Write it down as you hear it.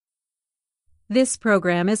This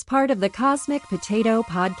program is part of the Cosmic Potato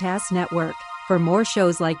Podcast Network. For more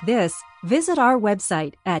shows like this, visit our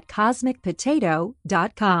website at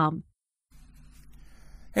cosmicpotato.com.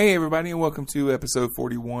 Hey everybody, and welcome to episode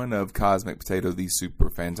 41 of Cosmic Potato, the Super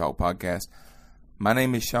Fan Talk Podcast. My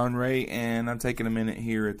name is Sean Ray, and I'm taking a minute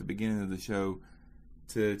here at the beginning of the show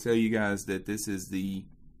to tell you guys that this is the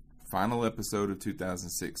final episode of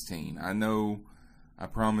 2016. I know I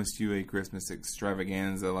promised you a Christmas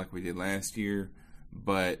extravaganza like we did last year,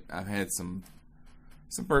 but I've had some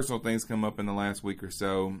personal things come up in the last week or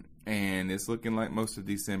so, and it's looking like most of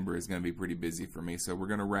December is going to be pretty busy for me, so we're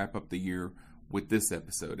going to wrap up the year with this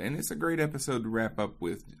episode. And it's a great episode to wrap up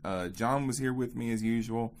with. John was here with me as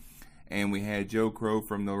usual, and we had Joe Crow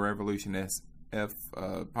from the Revolution SF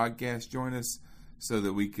podcast join us so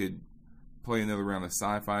that we could play another round of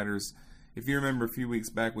Sci-Fighters. If you remember a few weeks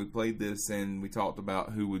back, we played this and we talked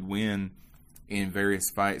about who would win in various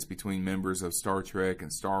fights between members of Star Trek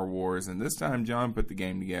and Star Wars. And this time John put the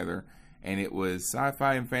game together, and it was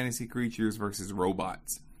sci-fi and fantasy creatures versus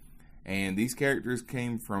robots. And these characters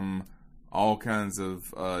came from all kinds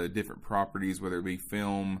of different properties, whether it be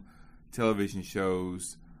film, television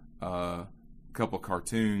shows, a couple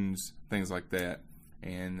cartoons, things like that.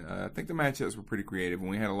 And I think the matchups were pretty creative, and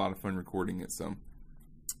we had a lot of fun recording it. So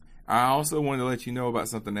I also wanted to let you know about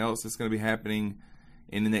something else that's going to be happening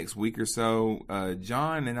in the next week or so.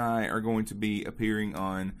 John and I are going to be appearing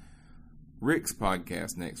on Rick's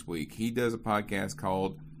podcast next week. He does a podcast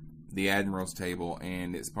called The Admiral's Table,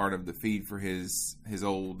 and it's part of the feed for his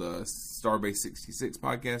old Starbase 66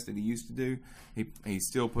 podcast that he used to do. He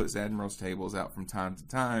still puts Admiral's Tables out from time to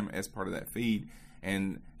time as part of that feed,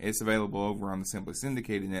 and it's available over on the Simply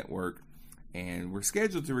Syndicated network. And we're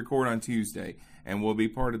scheduled to record on Tuesday, and we'll be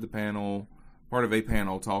part of a panel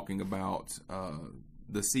talking about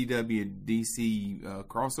the CWDC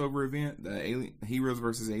crossover event, the Heroes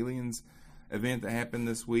vs. Aliens event that happened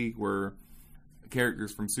this week, where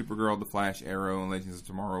characters from Supergirl, The Flash, Arrow, and Legends of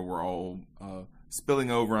Tomorrow were all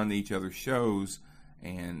spilling over onto each other's shows,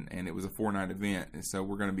 and it was a 4-night event. And so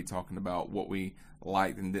we're going to be talking about what we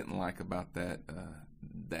liked and didn't like about that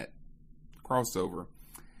crossover.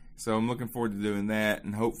 So I'm looking forward to doing that,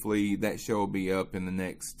 and hopefully that show will be up in the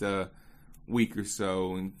next week or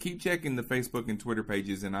so. And keep checking the Facebook and Twitter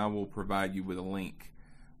pages, and I will provide you with a link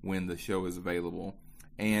when the show is available.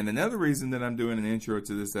 And another reason that I'm doing an intro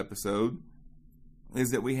to this episode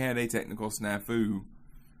is that we had a technical snafu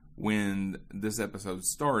when this episode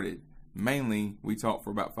started. Mainly, we talked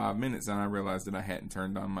for about 5 minutes, and I realized that I hadn't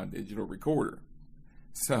turned on my digital recorder.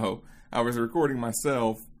 So I was recording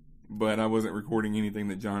myself, but I wasn't recording anything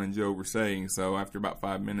that John and Joe were saying. So after about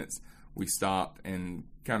 5 minutes, we stopped and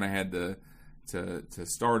kind of had to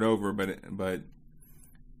start over. But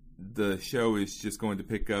the show is just going to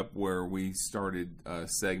pick up where we started a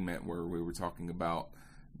segment where we were talking about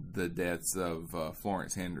the deaths of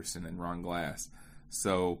Florence Henderson and Ron Glass.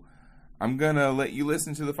 So I'm going to let you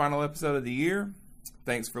listen to the final episode of the year.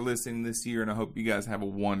 Thanks for listening this year, and I hope you guys have a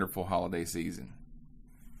wonderful holiday season.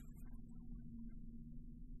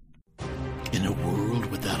 In a world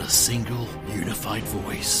without a single unified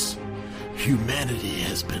voice, humanity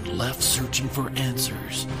has been left searching for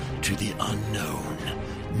answers to the unknown.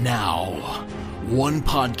 Now, one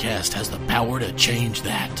podcast has the power to change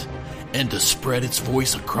that and to spread its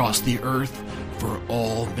voice across the earth for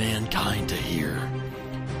all mankind to hear.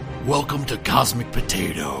 Welcome to Cosmic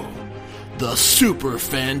Potato, the Super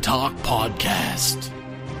Fan Talk Podcast.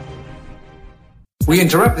 We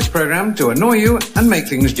interrupt this program to annoy you and make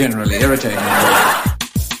things generally irritating.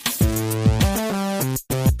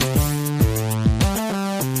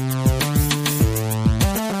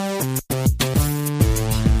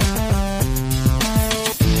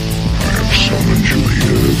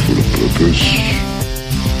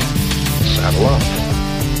 Saddle up.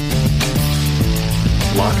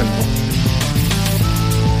 Lock and roll.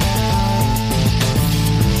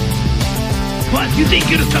 What, you think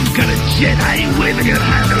you're some kind of jet? I ain't waving your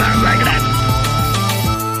hand around like that.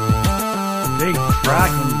 Big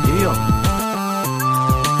fracking deal.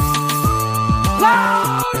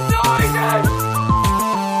 Loud noises!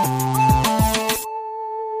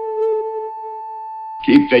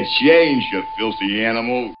 Keep the change, you filthy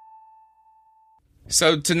animal.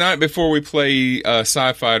 So tonight, before we play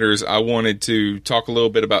Sci-Fighters, I wanted to talk a little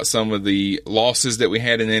bit about some of the losses that we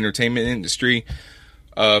had in the entertainment industry.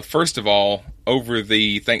 First of all, over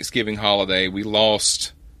the Thanksgiving holiday, we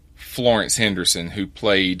lost Florence Henderson, who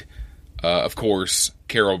played, of course,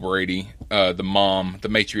 Carol Brady, the mom, the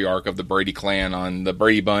matriarch of the Brady clan on the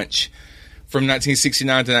Brady Bunch from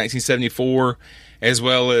 1969 to 1974. as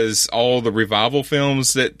well as all the revival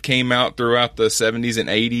films that came out throughout the 70s and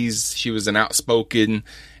 80s. She was an outspoken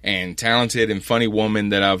and talented and funny woman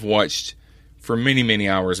that I've watched for many, many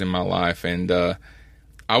hours in my life. And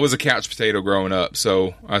I was a couch potato growing up,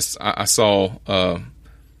 so I saw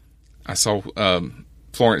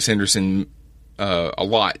Florence Henderson a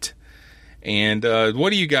lot. And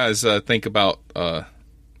what do you guys think about the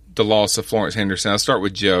loss of Florence Henderson? I'll start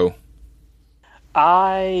with Joe.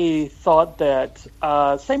 I thought that,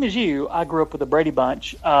 same as you, I grew up with the Brady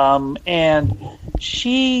Bunch, and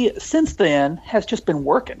she, since then, has just been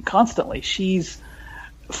working constantly. She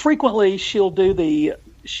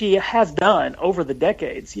has done over the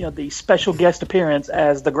decades, the special guest appearance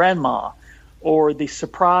as the grandma or the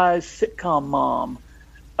surprise sitcom mom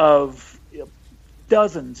of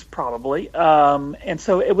dozens, probably. And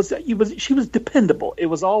so she was dependable. It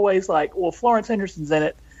was always like, well, Florence Henderson's in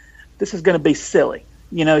it. This is going to be silly.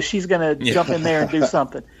 She's going to jump in there and do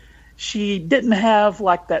something. She didn't have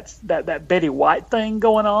like that Betty White thing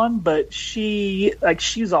going on, but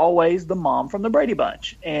she's always the mom from the Brady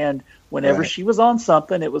Bunch. And whenever she was on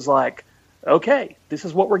something, it was like, okay, this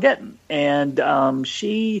is what we're getting. And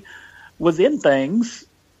she was in things,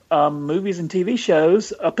 movies and TV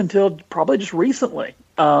shows up until probably just recently.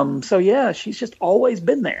 So yeah, she's just always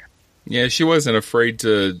been there. Yeah, she wasn't afraid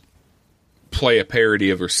to play a parody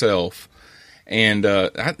of herself. And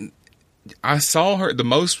I saw her, the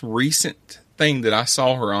most recent thing that I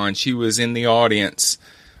saw her on, she was in the audience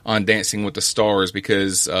on Dancing with the Stars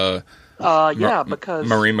because because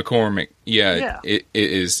Maureen McCormick, it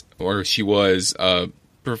is, or she was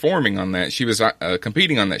performing on that. She was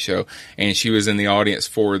competing on that show, and she was in the audience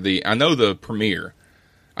for the premiere.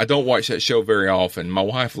 I don't watch that show very often. My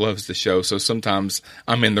wife loves the show, so sometimes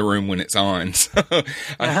I'm in the room when it's on.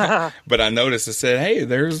 But I noticed, I said, hey,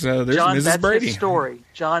 there's John, Mrs. that's Brady. His story.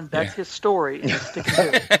 John, that's his story, and he's sticking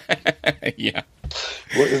to it. Yeah.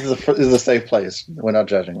 Well, this is a safe place. We're not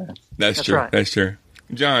judging, man. That's true. Right. That's true.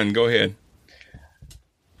 John, go ahead.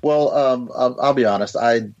 Well, I'll be honest.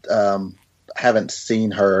 I haven't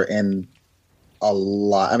seen her in a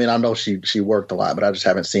lot. I mean, I know she worked a lot, but I just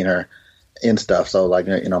haven't seen her in stuff. So, like,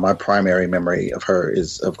 my primary memory of her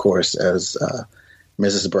is, of course, as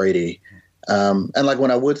Mrs. Brady. And like when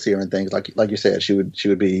I would see her in things, like you said, she'd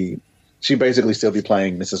basically still be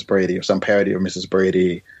playing Mrs. Brady or some parody of Mrs.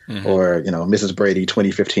 Brady, or Mrs. Brady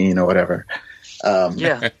 2015 or whatever.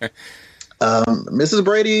 Mrs.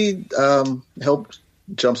 Brady helped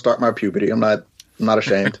jumpstart my puberty. I'm not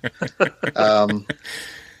ashamed. Because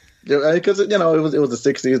it was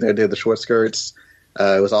the 60s. They did the short skirts.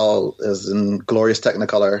 It was in glorious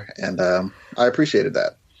Technicolor, and I appreciated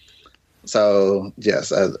that. So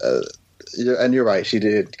yes, and you're right. She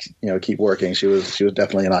did, keep working. She was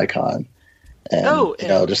definitely an icon, and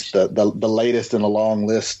just the latest in a long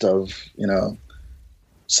list of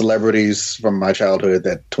celebrities from my childhood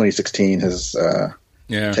that 2016 has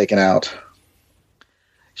taken out.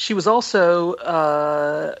 She was also,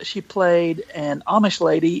 she played an Amish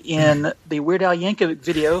lady in the Weird Al Yankovic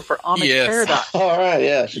video for Amish Paradise. All right,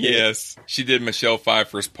 yeah. She did Michelle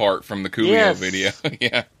Pfeiffer's part from the Coolio video.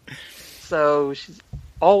 Yeah. So she's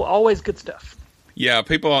always good stuff. Yeah,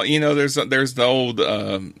 people, there's the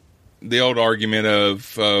old argument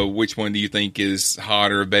of which one do you think is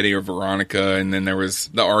hotter, Betty or Veronica, and then there was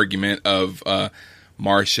the argument of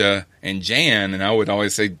Marcia and Jan, and I would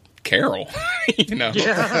always say Carol.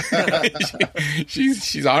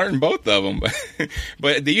 She's hotter than both of them.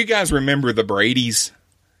 But do you guys remember the Bradys?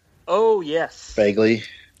 Oh yes, vaguely.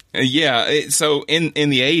 So in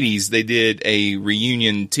the 80s they did a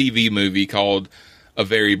reunion TV movie called A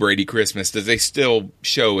Very Brady Christmas that they still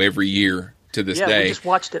show every year to this day. Yeah, we just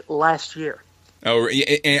watched it last year. Oh,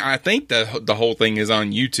 and I think the whole thing is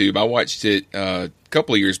on YouTube. I watched it a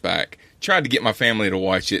couple of years back. Tried to get my family to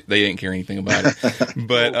watch it. They didn't care anything about it.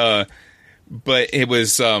 But it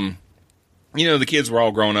was, the kids were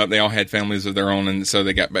all grown up. They all had families of their own, and so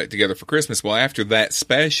they got back together for Christmas. Well, after that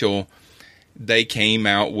special, they came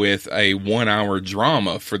out with a 1-hour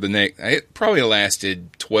drama for the next. It probably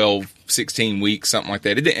lasted 12, 16 weeks, something like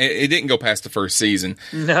that. It didn't go past the first season.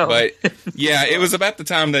 No. But, yeah, it was about the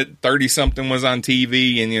time that 30-something was on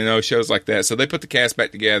TV and, shows like that. So they put the cast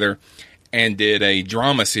back together and did a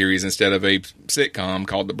drama series instead of a sitcom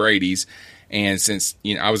called The Bradys. And since,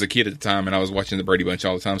 I was a kid at the time and I was watching The Brady Bunch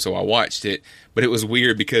all the time, so I watched it. But it was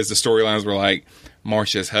weird because the storylines were like,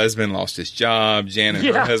 Marcia's husband lost his job, Jan and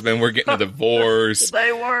her husband were getting a divorce.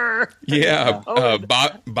 They were. Yeah.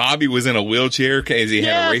 Bobby was in a wheelchair because he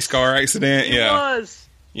had a race car accident. He was.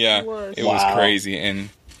 Yeah. He was. It was crazy. And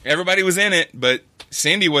Everybody was in it, but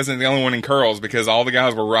Cindy wasn't the only one in curls because all the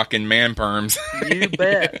guys were rocking man perms. You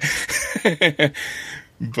bet.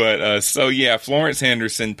 But, so yeah, Florence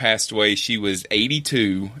Henderson passed away. She was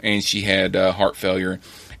 82 and she had heart failure.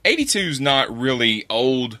 82 is not really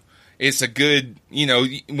old. It's a good,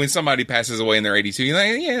 when somebody passes away and they're 82, you're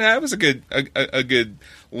like, yeah, that was a good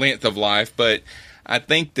length of life. But I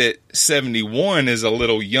think that 71 is a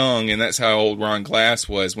little young, and that's how old Ron Glass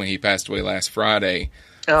was when he passed away last Friday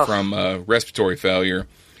from respiratory failure.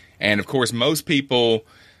 And of course, most people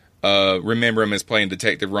remember him as playing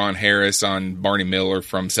Detective Ron Harris on Barney Miller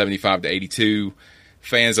from 75 to 82.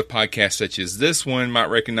 Fans of podcasts such as this one might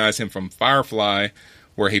recognize him from Firefly,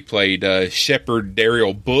 where he played Shepard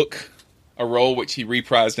Daryl Book, a role which he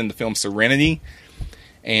reprised in the film Serenity.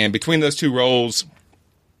 And between those two roles,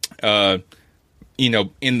 in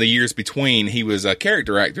the years between, he was a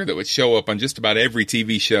character actor that would show up on just about every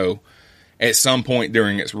TV show at some point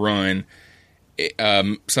during its run.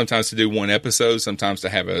 Sometimes to do one episode, sometimes to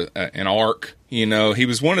have an arc. He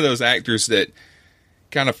was one of those actors that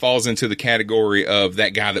kind of falls into the category of that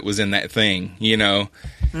guy that was in that thing,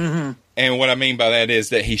 Mm-hmm. And what I mean by that is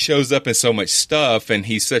that he shows up in so much stuff, and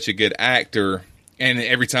he's such a good actor, and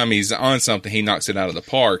every time he's on something, he knocks it out of the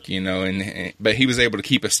park, but he was able to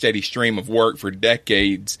keep a steady stream of work for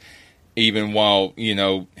decades, even while,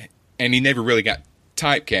 and he never really got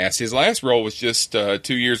typecast. His last role was just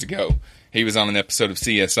 2 years ago. He was on an episode of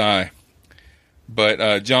CSI.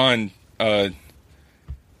 But, John, what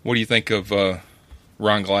do you think of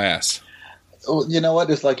Ron Glass? Well, you know what?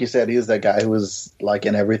 Just like you said, he was that guy who was like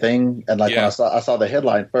in everything. And like when I saw the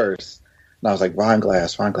headline first, and I was like, Ron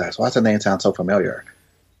Glass. Why does the name sound so familiar?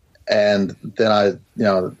 And then I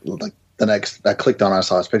clicked on it, I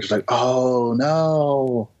saw his pictures, like, oh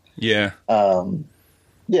no. Yeah. And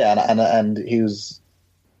he was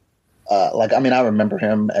I remember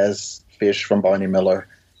him as Fish from Barney Miller.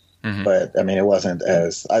 Mm-hmm. But I mean, it wasn't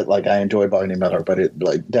as I enjoyed Barney Miller, but it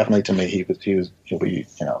definitely to me he'll be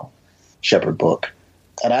Shepard Book.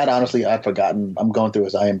 And I'd forgotten. I'm going through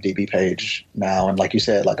his IMDb page now, and like you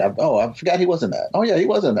said, I forgot he was in that. Oh yeah, he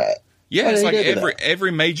was in that. Yeah, it's like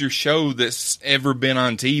every major show that's ever been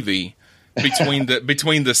on TV between the mid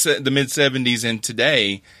 '70s and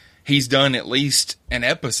today, he's done at least an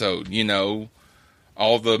episode.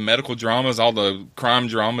 All the medical dramas, all the crime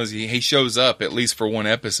dramas, he shows up at least for one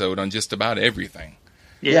episode on just about everything.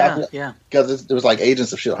 Yeah. Because it was like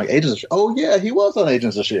Agents of S.H.I.E.L.D. Oh, yeah, he was on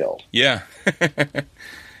Agents of S.H.I.E.L.D. Yeah.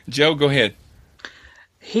 Joe, go ahead.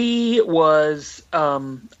 He was,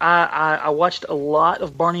 I watched a lot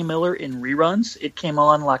of Barney Miller in reruns. It came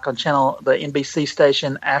on the NBC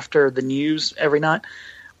station after the news every night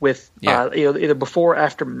with either before or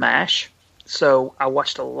after MASH. So I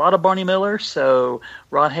watched a lot of Barney Miller. So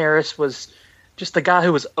Ron Harris was just the guy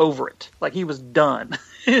who was over it. Like, he was done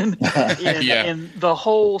in the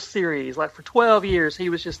whole series. Like, for 12 years, he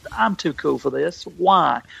was just, I'm too cool for this.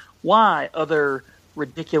 Why, other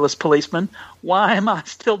ridiculous policemen? Why am I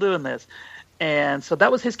still doing this? And so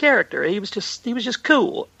that was his character. He was just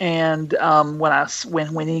cool. And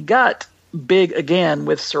when he got big again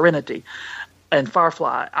with Serenity and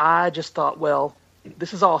Firefly, I just thought, well,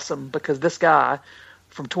 this is awesome, because this guy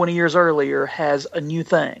from 20 years earlier has a new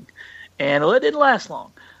thing. And it didn't last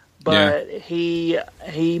long, but he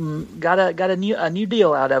got a new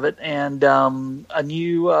deal out of it, and a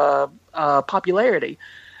new popularity.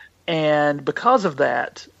 And because of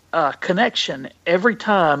that connection, every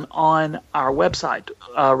time on our website,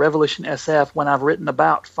 Revolution SF, when I've written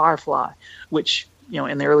about Firefly, which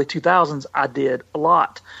in the early 2000s I did a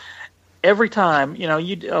lot. Every time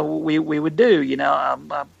we would do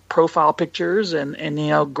profile pictures and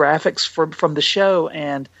graphics from the show,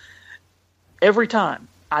 and every time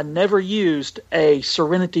I never used a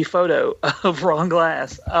Serenity photo of Ron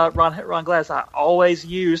Glass. Ron Glass. I always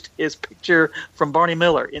used his picture from Barney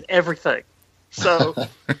Miller in everything. So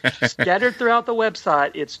scattered throughout the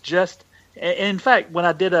website, it's just. In fact, when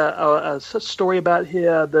I did a story about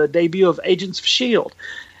the debut of Agents of S.H.I.E.L.D.,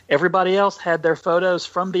 everybody else had their photos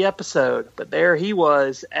from the episode, but there he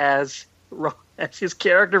was as his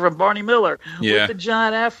character from Barney Miller with the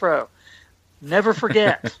giant afro. Never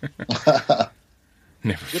forget.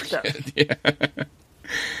 Never forget.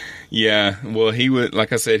 Yeah. Well, he would,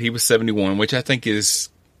 like I said, he was 71, which I think is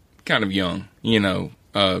kind of young.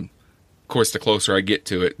 Of course, the closer I get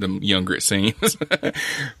to it, the younger it seems.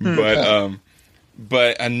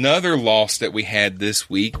 But another loss that we had this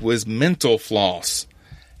week was Mental Floss.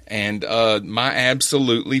 And my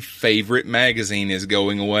absolutely favorite magazine is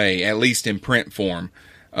going away, at least in print form.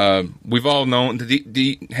 We've all known.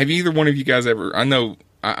 Have either one of you guys ever? I know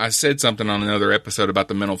I said something on another episode about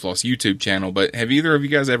the Mental Floss YouTube channel, but have either of you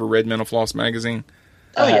guys ever read Mental Floss magazine?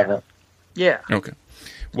 Oh, yeah. Yeah. Okay.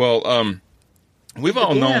 Well, we've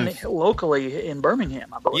all known locally in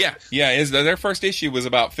Birmingham, I believe. Yeah. Their first issue was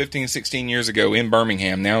about 15, 16 years ago in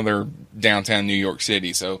Birmingham. Now they're downtown New York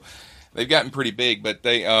City, so they've gotten pretty big. But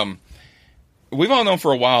they, we've all known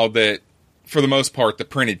for a while that, for the most part, the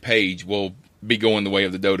printed page will be going the way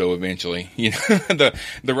of the dodo eventually. You know,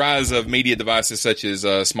 the rise of media devices such as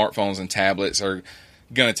smartphones and tablets are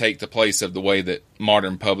going to take the place of the way that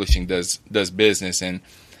modern publishing does business. And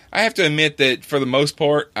I have to admit that for the most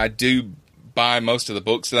part, I do buy most of the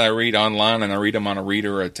books that I read online, and I read them on a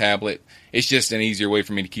reader or a tablet. It's just an easier way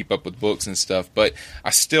for me to keep up with books and stuff. But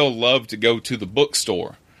I still love to go to the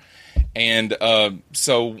bookstore. And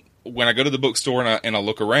so when I go to the bookstore and I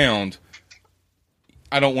look around,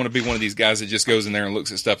 I don't want to be one of these guys that just goes in there and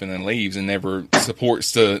looks at stuff and then leaves and never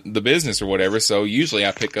supports the business or whatever. So usually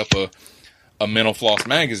I pick up a Mental Floss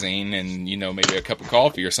magazine and, you know, maybe a cup of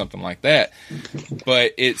coffee or something like that.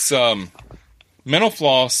 But it's Mental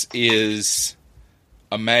Floss is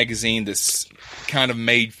a magazine that's kind of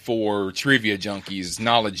made for trivia junkies,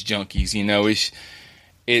 knowledge junkies. You know,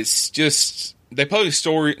 it's just they publish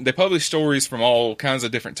stories from all kinds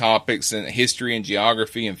of different topics and history and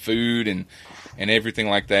geography and food and everything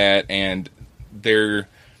like that, and they're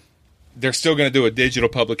still going to do a digital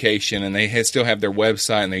publication, and they still have their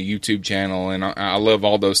website and their YouTube channel, and I love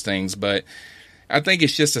all those things, but I think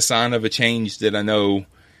it's just a sign of a change that I know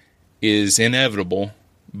is inevitable,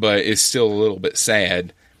 but is still a little bit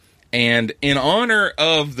sad. And in honor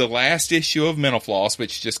of the last issue of Mental Floss,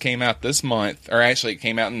 which just came out this month, or actually it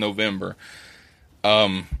came out in November,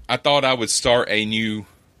 I thought I would start a new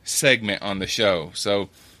segment on the show. So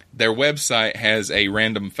their website has a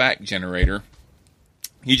random fact generator.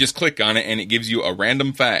 You just click on it and it gives you a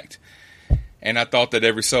random fact. And I thought that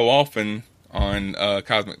every so often on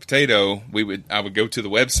Cosmic Potato, I would go to the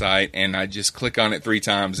website and I just click on it 3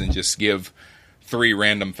 times and just give 3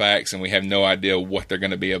 random facts, and we have no idea what they're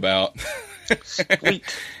going to be about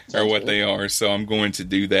or what they are. So I'm going to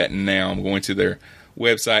do that now. I'm going to their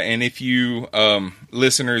website, and if you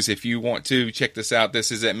listeners, if you want to check this out,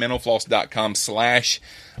 this is at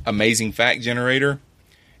mentalfloss.com/amazing fact generator,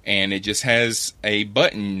 and it just has a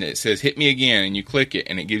button that says hit me again, and you click it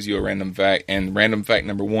and it gives you a random fact. And random fact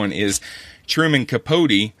number 1 is Truman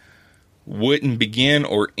Capote wouldn't begin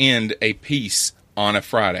or end a piece on a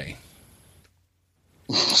Friday.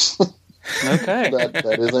 Okay.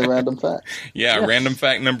 that is a random fact. Yeah, yes. Random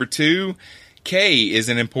fact number 2, K is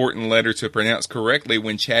an important letter to pronounce correctly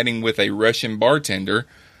when chatting with a Russian bartender.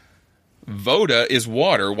 Voda is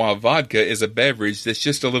water, while vodka is a beverage that's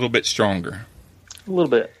just a little bit stronger. A little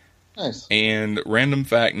bit. Nice. And random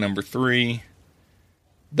fact number 3,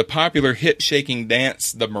 the popular hip-shaking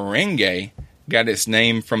dance, the merengue, got its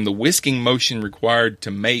name from the whisking motion required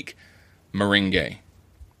to make merengue.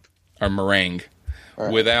 Or meringue.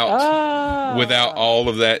 Right. Without all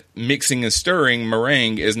of that mixing and stirring,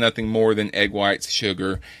 meringue is nothing more than egg whites,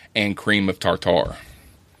 sugar, and cream of tartar.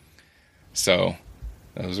 So,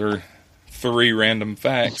 those are 3 random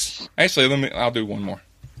facts. Actually, I'll do one more.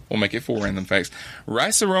 We'll make it 4 random facts.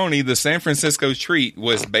 Rice-A-Roni, the San Francisco treat,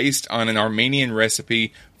 was based on an Armenian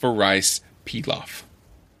recipe for rice pilaf.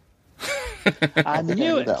 I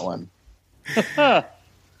knew it. That one.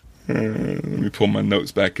 Let me pull my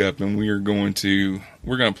notes back up, and we're going to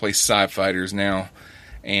play Sci Fighters now.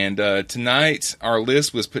 And tonight, our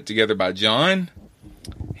list was put together by John.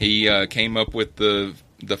 He came up with the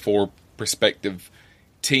 4 prospective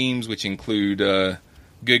teams, which include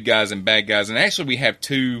good guys and bad guys. And actually, we have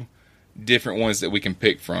 2 different ones that we can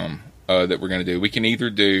pick from that we're going to do. We can either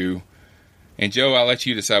do, and Joe, I'll let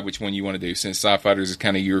you decide which one you want to do, since Sci Fighters is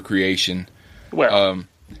kind of your creation. Well,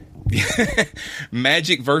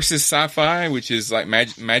 Magic versus sci-fi, which is like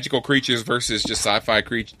magical creatures versus just sci-fi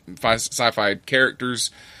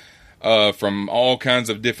characters from all kinds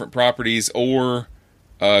of different properties, or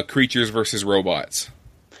creatures versus robots.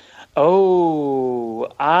 Oh,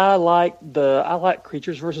 I like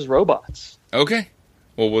creatures versus robots. Okay,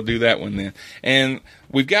 well, we'll do that one then. And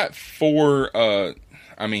we've got 4.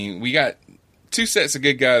 We got 2 sets of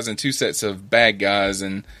good guys and 2 sets of bad guys,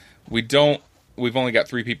 and we've only got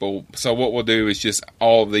 3 people, so what we'll do is just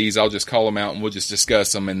all of these, I'll just call them out and we'll just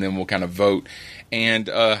discuss them, and then we'll kind of vote. And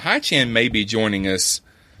Hai-Chan may be joining us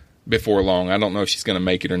before long. I don't know if she's going to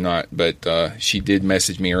make it or not, but she did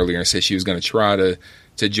message me earlier and said she was going to try to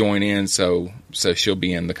join in, so she'll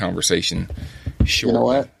be in the conversation shortly. You know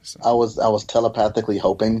what? So. I was telepathically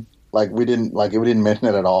hoping, we didn't mention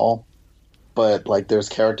it at all, but there's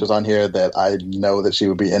characters on here that I know that she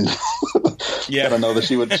would be in. Yeah. that I know that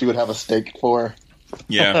she would have a stake for.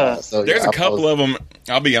 Yeah. So, There's yeah, a couple of them.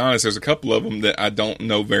 I'll be honest. There's a couple of them that I don't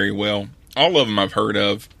know very well. All of them I've heard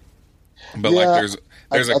of, but Yeah, like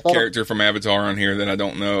there's I a thought character from Avatar on here that I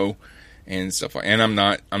don't know and stuff like. And I'm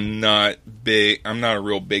not big. I'm not a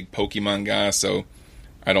real big Pokemon guy, so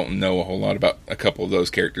I don't know a whole lot about a couple of those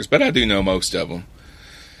characters, but I do know most of them.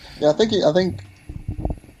 Yeah, I think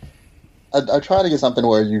I try to get something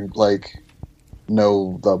where you like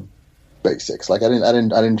know the basics. Like I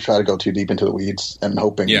didn't try to go too deep into the weeds and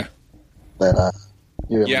hoping that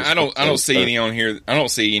I don't see any on here. I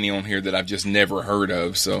don't see any on here that I've just never heard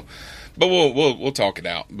of. So, but we'll talk it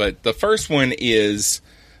out. But the first one is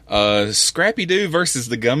Scrappy Doo versus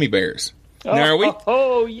the Gummy Bears. Now,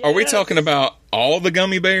 are we talking about all the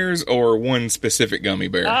gummy bears or one specific gummy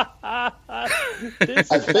bear?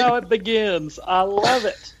 This is how it begins. I love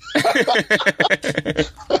it.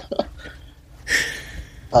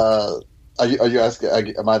 Are you asking?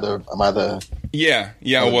 Am I the? Yeah.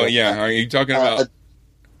 Well, yeah. Are you talking about?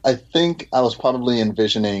 I think I was probably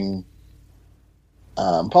envisioning,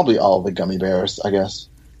 probably all the gummy bears. I guess.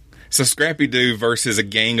 So Scrappy Doo versus a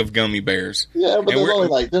gang of gummy bears. Yeah, but there's only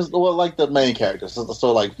like the main characters.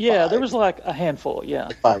 So like there was like a handful. Yeah,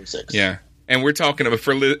 like 5 or 6. Yeah. And we're talking about,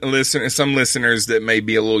 for some listeners that may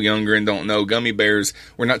be a little younger and don't know, gummy bears,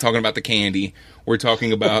 we're not talking about the candy. We're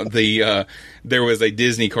talking about there was a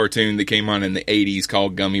Disney cartoon that came on in the 80s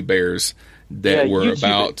called Gummy Bears that were YouTube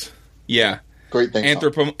about, great thing,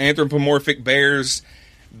 anthropomorphic bears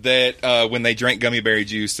that when they drank gummy berry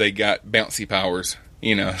juice, they got bouncy powers.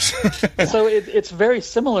 You know, so it's very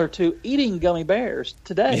similar to eating gummy bears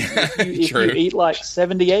today. Yeah, if you eat like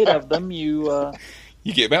 78 of them, you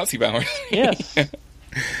get bouncy powers. Yes.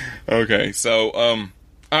 Okay, so all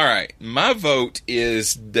right, my vote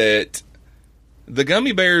is that the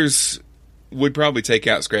gummy bears would probably take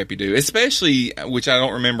out Scrappy Doo, especially, which I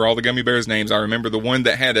don't remember all the gummy bears' names. I remember the one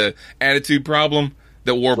that had a attitude problem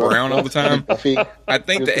that wore brown all the time. I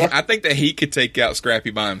think that he could take out Scrappy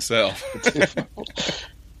by himself.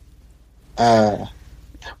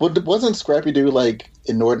 Wasn't Scrappy Doo like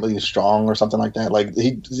inordinately strong or something like that? Like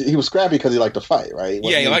he was scrappy because he liked to fight, right?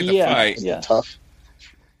 He liked to fight. Yeah, tough.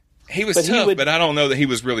 He was tough, but I don't know that he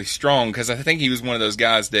was really strong, because I think he was one of those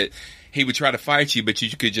guys that he would try to fight you, but you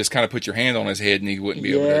could just kind of put your hand on his head and he wouldn't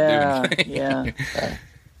be able to do anything. Yeah.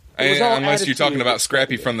 Unless you're talking about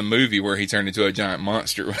Scrappy from the movie where he turned into a giant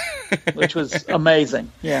monster. Which was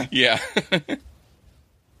amazing. Yeah. Yeah.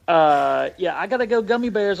 I got to go gummy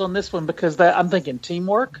bears on this one because I'm thinking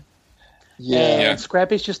teamwork. Yeah. And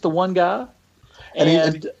Scrappy's just the one guy.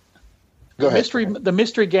 And go ahead. The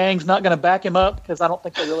mystery gang's not going to back him up because I don't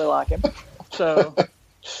think they really like him. So.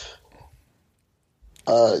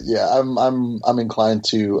 I'm inclined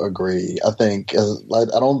to agree. I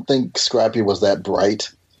don't think Scrappy was that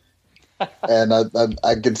bright. And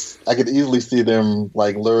I could easily see them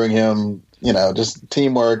like luring him, just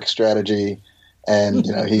teamwork, strategy, and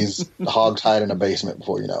he's hog-tied in a basement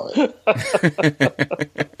before you know it.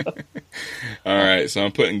 All right, so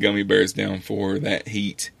I'm putting gummy bears down for that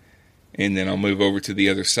heat, and then I'll move over to the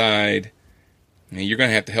other side. And you're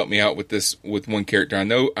gonna have to help me out with this with one character. I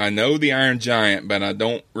know the Iron Giant, but I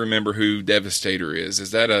don't remember who Devastator is.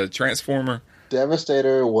 Is that a Transformer?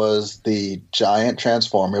 Devastator was the giant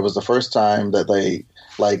Transformer. It was the first time that they,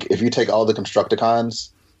 like, if you take all the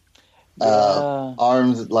Constructicons,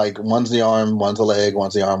 arms, like, one's the arm, one's a leg,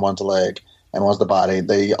 one's the arm, one's a leg, and one's the body,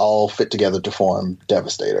 they all fit together to form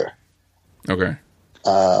Devastator. Okay.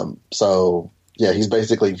 So, yeah, he's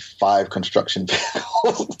basically 5 construction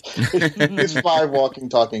vehicles. He's 5 walking,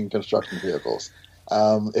 talking construction vehicles.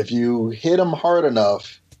 If you hit him hard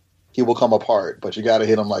enough, he will come apart, but you got to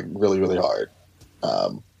hit him, like, really, really hard.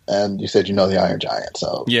 And you said the Iron Giant,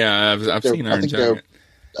 so yeah, I've seen Iron Giant.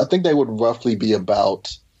 I think they would roughly be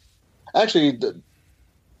about. Actually,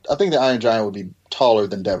 I think the Iron Giant would be taller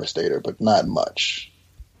than Devastator, but not much.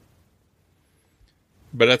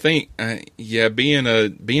 But I think, being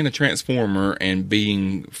a Transformer and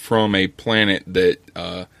being from a planet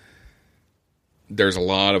that there's a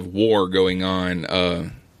lot of war going on,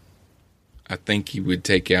 I think he would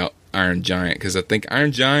take out Iron Giant, because I think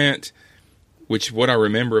Iron Giant, which what I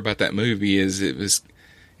remember about that movie is it was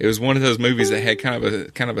one of those movies that had kind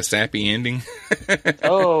of a sappy ending.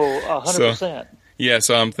 100%. So, yeah,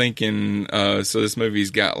 so I'm thinking, so this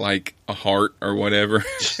movie's got like a heart or whatever,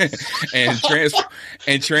 and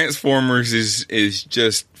Transformers is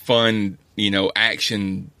just fun,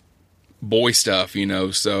 action boy stuff,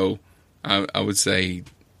 So I would say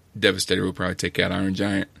Devastator would probably take out Iron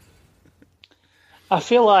Giant. I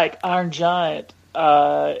feel like Iron Giant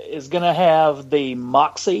is going to have the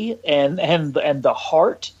moxie and the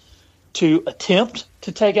heart to attempt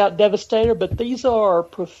to take out Devastator, but these are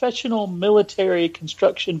professional military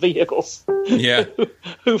construction vehicles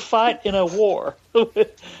who fight in a war.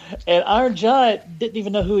 And Iron Giant didn't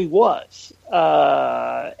even know who he was.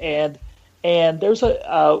 And there's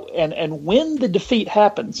and when the defeat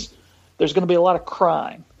happens, there's going to be a lot of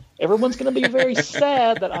crying. Everyone's going to be very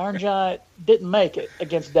sad that Iron Giant didn't make it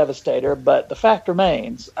against Devastator, but the fact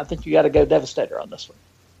remains, I think you got to go Devastator on this one.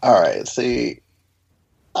 All right, see,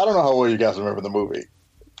 I don't know how well you guys remember the movie,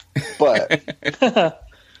 but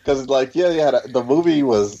because the movie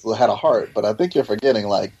had a heart, but I think you're forgetting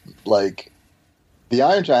like the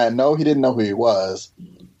Iron Giant. No, he didn't know who he was,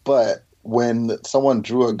 but when someone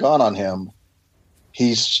drew a gun on him,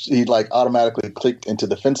 he like automatically clicked into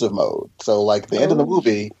defensive mode. So like the end of the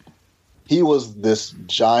movie, he was this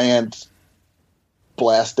giant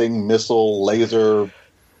blasting missile, laser,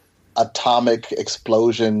 atomic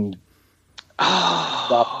explosion.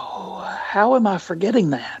 Oh, how am I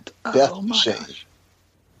forgetting that? Death machine. Gosh.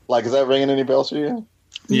 Like, is that ringing any bells for you?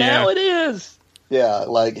 Yeah. Now it is. Yeah,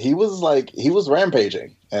 like he was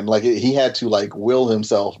rampaging, and like he had to like will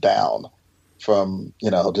himself down from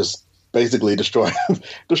just basically destroying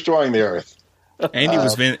the earth. Andy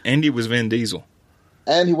was Vin Diesel.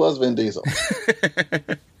 And he was Vin Diesel.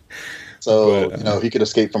 So, he could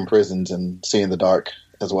escape from prisons and see in the dark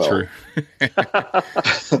as well. True.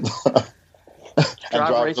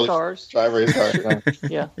 drive race cars. Drive race cars.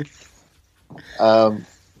 Yeah.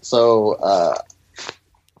 So,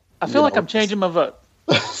 I feel like I'm changing my vote.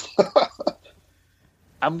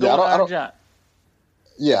 I'm going Iron Giant.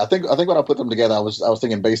 Yeah, I think when I put them together, I was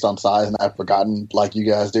thinking based on size, and I've forgotten, like you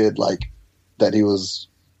guys did, like that he was,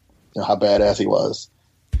 how badass he was,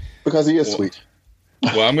 because he is sweet.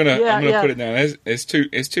 Well, I'm gonna put it down. It's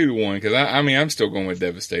 2-1 because I'm still going with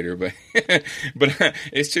Devastator, but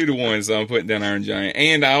it's 2-1, so I'm putting down Iron Giant.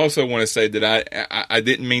 And I also want to say that I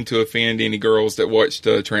didn't mean to offend any girls that watched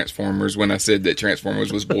Transformers when I said that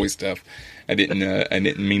Transformers was boy stuff. I didn't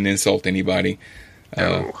mean to insult anybody.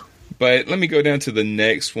 But let me go down to the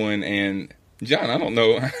next one. And John, I don't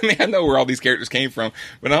know. I mean, I know where all these characters came from,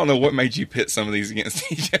 but I don't know what made you pit some of these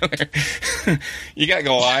against each other. You got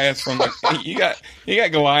Goliath from the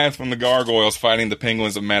Gargoyles fighting the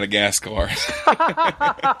Penguins of Madagascar.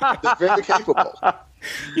 They're very capable.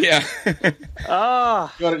 Yeah. You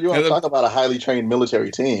want to talk about a highly trained military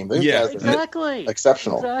team? These guys are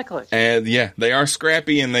exceptional. Exactly. And they are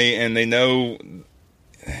scrappy, and they know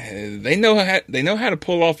how to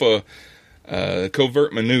pull off a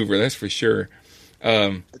covert maneuver. That's for sure.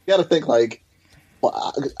 You got to think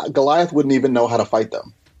Goliath wouldn't even know how to fight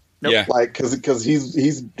them. Nope. Yeah, like because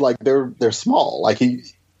he's like they're small. Like he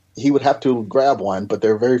would have to grab one, but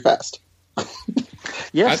they're very fast.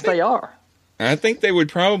 Yes, they are. I think they would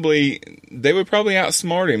probably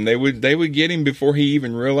outsmart him. They would get him before he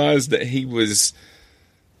even realized that he was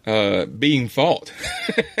being fought.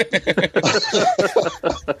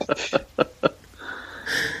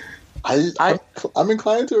 I'm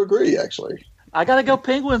inclined to agree, actually. I got to go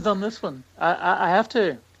Penguins on this one. I have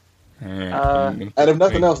to. And if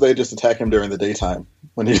nothing else, they just attack him during the daytime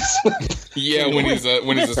when he's when he's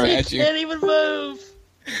a statue. He can't even move.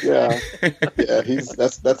 Yeah.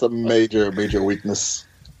 That's a major weakness.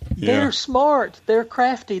 Yeah. They're smart. They're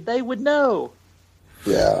crafty. They would know.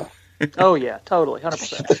 Yeah. Oh yeah, totally,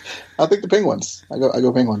 100%. I think the Penguins. I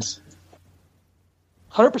go Penguins.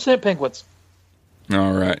 100% Penguins.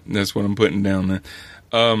 All right, that's what I'm putting down then.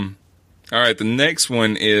 All right, the next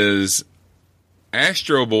one is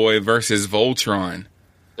Astro Boy versus Voltron.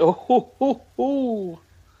 Oh.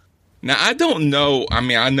 Now, I don't know. I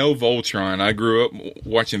mean, I know Voltron. I grew up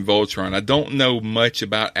watching Voltron. I don't know much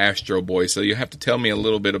about Astro Boy, so you have to tell me a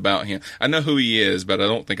little bit about him. I know who he is, but I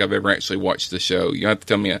don't think I've ever actually watched the show. You have to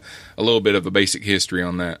tell me a little bit of a basic history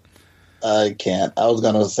on that. I can't. I was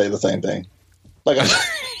going to say the same thing. Like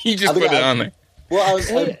you just put it on there. Well,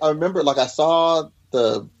 I remember, like, I saw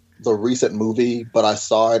the recent movie, but I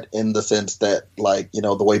saw it in the sense that, like,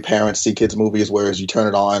 the way parents see kids' movies, whereas you turn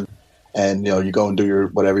it on and, you go and do your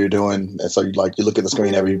whatever you're doing. And so, you look at the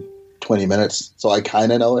screen every 20 minutes. So I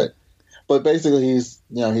kind of know it. But basically, he's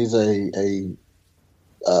he's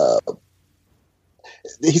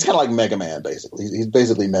kind of like Mega Man, basically. He's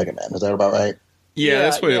basically Mega Man. Is that about right? Yeah,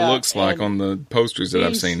 that's what it looks like on the posters that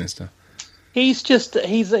I've seen and stuff. He's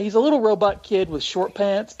a little robot kid with short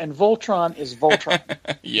pants, and Voltron is Voltron.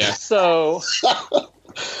 Yeah. So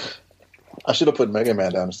I should have put Mega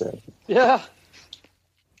Man down instead. Yeah.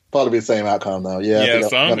 Probably be the same outcome though. Yeah.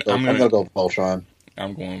 So I'm gonna go Voltron.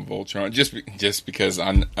 I'm going Voltron just because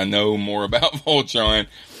I know more about Voltron,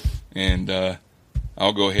 and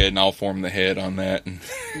I'll go ahead and I'll form the head on that and,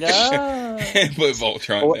 and put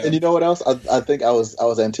Voltron down. And you know what else? I think I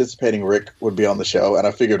was anticipating Rick would be on the show, and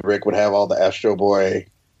I figured Rick would have all the Astro Boy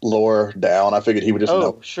lore down. I figured he would just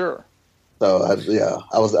know. Sure. So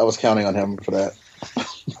I was counting on him for that.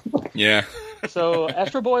 Yeah. So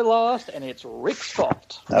Astro Boy lost, and it's Rick's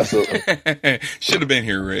fault. Absolutely. Should have been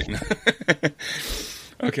here, Rick.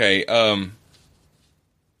 Okay.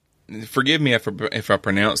 Forgive me if I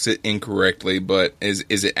pronounce it incorrectly, but is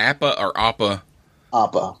it Appa or Appa?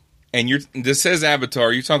 Appa. And this says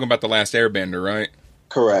Avatar. You're talking about The Last Airbender, right?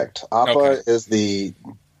 Correct. Appa is the.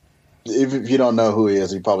 If you don't know who he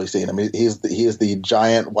is, you've probably seen him. He is the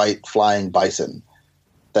giant white flying bison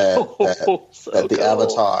that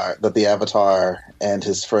the Avatar and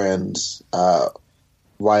his friends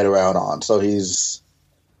ride around on. So he's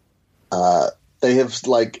they have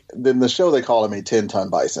in the show they call him a 10-ton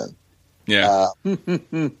bison. Yeah,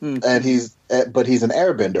 and he's an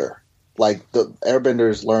airbender. Like the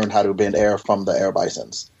airbenders learned how to bend air from the air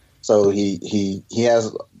bisons. So he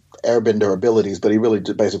has airbender abilities, but he really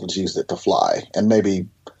basically just used it to fly and maybe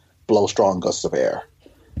blow strong gusts of air.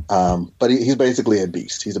 But he's basically a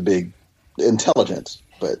beast. He's a big, intelligent,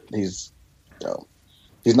 but he's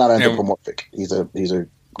not anthropomorphic. He's a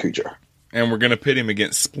creature. And we're going to pit him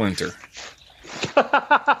against Splinter.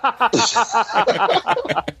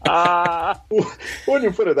 Wouldn't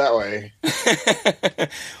you put it that way?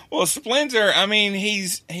 Well, Splinter, I mean,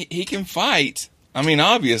 he can fight. I mean,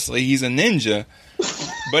 obviously he's a ninja,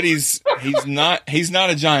 but he's not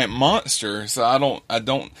a giant monster. So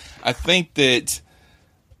I think that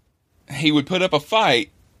he would put up a fight,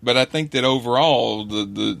 but I think that overall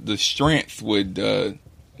the strength would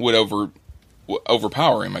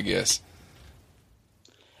overpower him, I guess.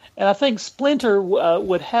 And I think Splinter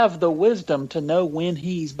would have the wisdom to know when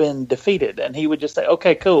he's been defeated, and he would just say,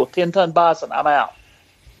 "Okay, cool, 10-ton bison, I'm out."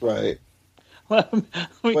 Right.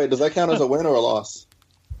 Wait, does that count as a win or a loss?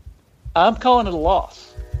 I'm calling it a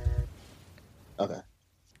loss. Okay.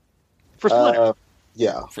 For Splinter.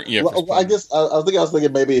 Yeah. Splinter. I guess I was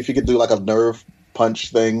thinking maybe if you could do like a nerve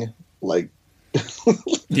punch thing, like.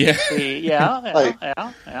 Yeah.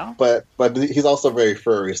 Yeah. But he's also very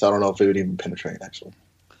furry, so I don't know if it would even penetrate actually.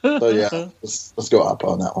 So yeah, let's go Appa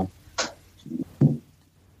on that one.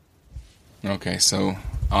 Okay, so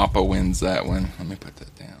Appa wins that one. Let me put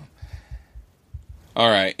that down. All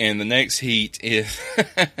right, and the next heat is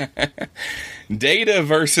Data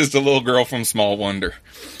versus the little girl from Small Wonder.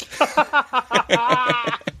 This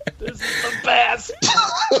is the best.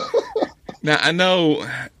 Now,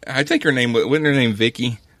 I think wasn't her name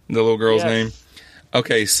Vicky, the little girl's name?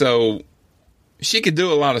 Okay, so she could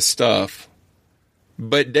do a lot of stuff,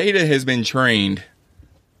 but Data has been trained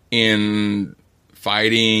in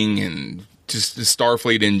fighting and just the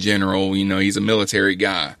Starfleet in general. You know, he's a military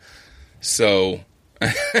guy. So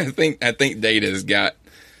I think Data's got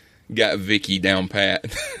Vicky down pat.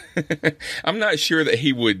 I'm not sure that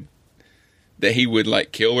he would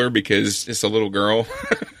like kill her because it's a little girl.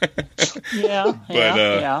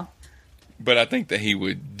 But I think that he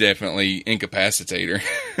would definitely incapacitate her.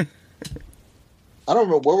 I don't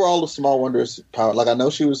remember, what were all the Small Wonders' power? Like, I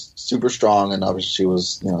know she was super strong, and obviously she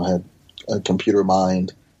was, had a computer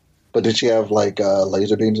mind. But did she have like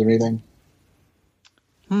laser beams or anything?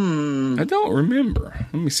 I don't remember.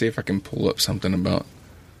 Let me see if I can pull up something about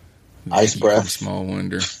Ice Breath. Small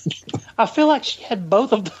Wonder. I feel like she had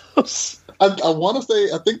both of those. I want to say,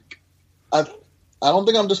 I don't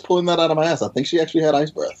think I'm just pulling that out of my ass. I think she actually had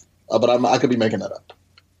Ice Breath, but I could be making that up.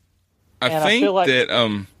 I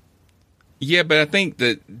think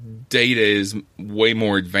that Data is way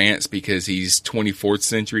more advanced because he's 24th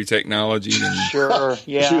century technology. Sure,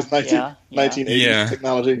 yeah. She was 1980s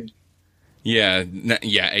technology. Yeah,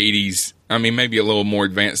 80s. I mean, maybe a little more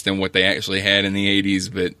advanced than what they actually had in the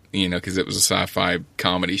 80s, but, because it was a sci-fi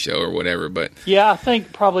comedy show or whatever. But yeah, I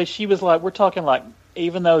think probably she was like, we're talking like,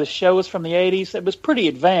 even though the show was from the 80s, it was pretty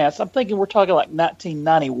advanced. I'm thinking we're talking like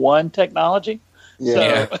 1991 technology.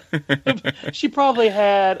 Yeah. So she probably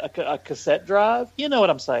had a cassette drive. You know what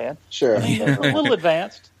I'm saying? Sure. A little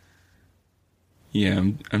advanced. Yeah,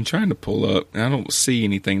 I'm trying to pull up. I don't see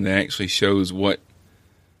anything that actually shows what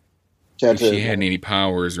if she had any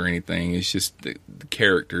powers or anything. It's just the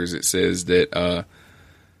characters. It says that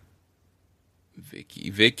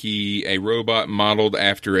Vicky, a robot modeled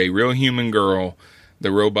after a real human girl.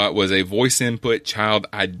 The robot was a voice input child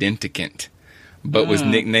identicant, but was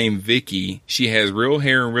nicknamed Vicky. She has real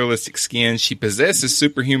hair and realistic skin. She possesses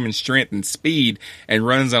superhuman strength and speed and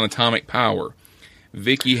runs on atomic power.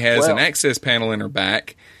 Vicky has an access panel in her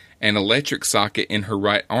back, an electric socket in her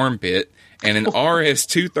right armpit, and an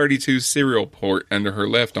RS-232 serial port under her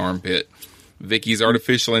left armpit. Vicky's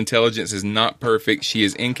artificial intelligence is not perfect. She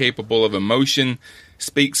is incapable of emotion,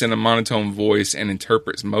 speaks in a monotone voice, and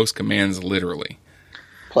interprets most commands literally.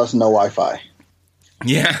 Plus no Wi-Fi.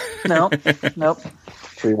 Yeah. Nope.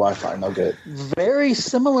 Free Wi-Fi, no good. Very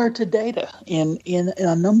similar to Data in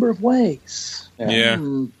a number of ways. Yeah.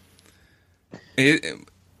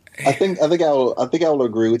 I think I will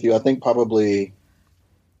agree with you. I think probably,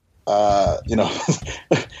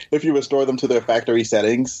 if you restore them to their factory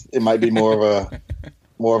settings, it might be more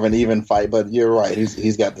of an even fight. But you're right.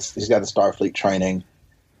 He's got the Starfleet training.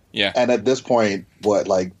 Yeah. And at this point, what,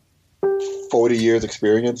 like 40 years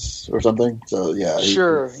experience or something? So yeah.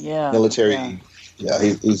 Military. Yeah.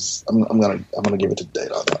 He's. I'm gonna give it to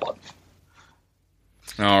Data on that one.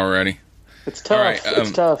 Alrighty. It's tough. Right,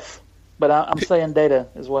 it's tough. But I'm saying Data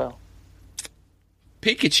as well.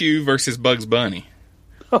 Pikachu versus Bugs Bunny.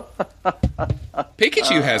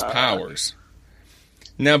 Pikachu has powers.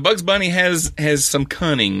 Now Bugs Bunny has some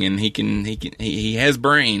cunning, and he has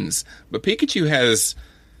brains, but Pikachu has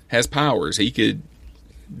powers.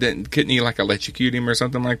 Couldn't he like electrocute him or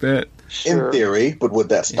something like that? Sure. In theory, but would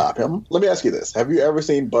that stop him? Let me ask you this: have you ever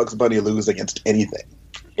seen Bugs Bunny lose against anything?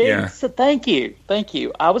 Thank you.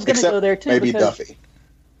 I was going to go there too. Maybe Duffy.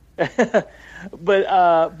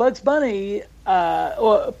 But Bugs Bunny,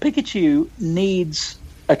 Pikachu needs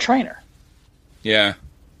a trainer. Yeah.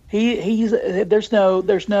 He has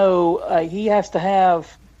to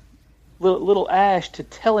have little Ash to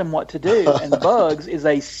tell him what to do, and Bugs is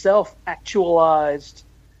a self-actualized.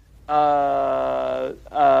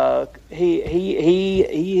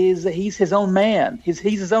 He's his own man. He's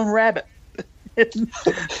his own rabbit.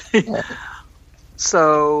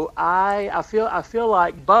 So I feel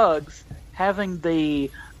like Bugs having the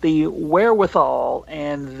wherewithal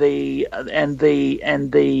and the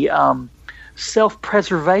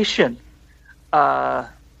self-preservation. I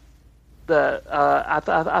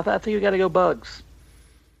think you got to go Bugs.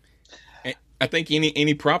 I think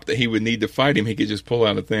any prop that he would need to fight him, he could just pull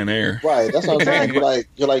out of thin air. Right, that's what I'm saying. You're like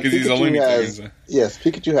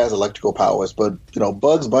Pikachu has electrical powers, but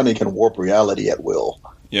Bugs Bunny can warp reality at will.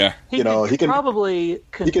 Yeah, he can probably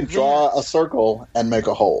he can draw a circle and make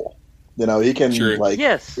a hole. He can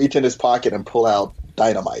reach in his pocket and pull out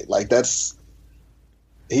dynamite. Like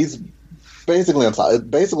he's basically on top.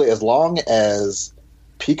 Basically, as long as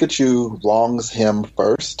Pikachu wrongs him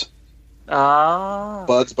first,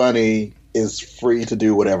 Bugs Bunny is free to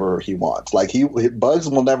do whatever he wants. Like Bugs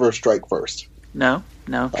will never strike first. No,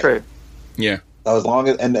 true. Yeah. As long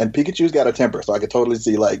as and Pikachu's got a temper, so I could totally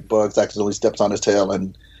see like Bugs accidentally steps on his tail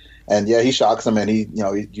and he shocks him, and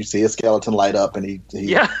you see his skeleton light up, and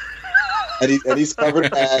and he's covered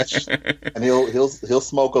in ash, and he'll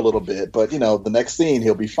smoke a little bit, but the next scene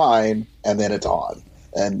he'll be fine, and then it's on,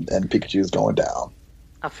 and Pikachu's going down.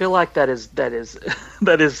 I feel like that is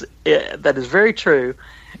very true,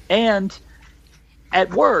 and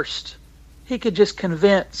at worst he could just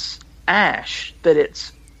convince Ash that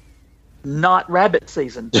it's not rabbit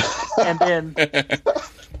season, and then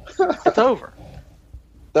it's over.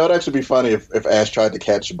 That would actually be funny if Ash tried to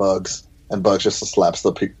catch Bugs and Bugs just slaps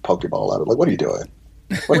the Pokeball out of it. Like, what are you doing?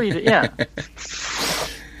 What are you doing? Yeah.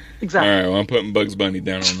 Exactly. All right, well, I'm putting Bugs Bunny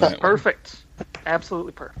down on that. Perfect.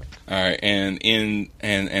 Absolutely perfect. All right, and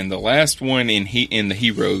the last one in the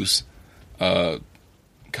heroes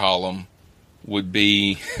column would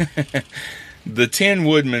be the Tin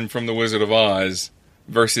Woodman from The Wizard of Oz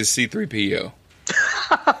versus C-3PO.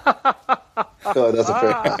 Oh, that's a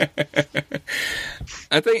fair.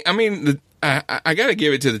 I got to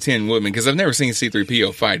give it to the Tin Woodman because I've never seen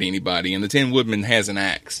C-3PO fight anybody, and the Tin Woodman has an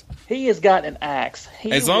axe. He has got an axe.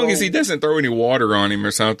 As long as he doesn't throw any water on him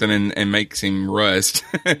or something and makes him rust,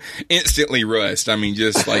 instantly rust. I mean,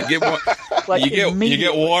 just like you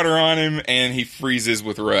get water on him and he freezes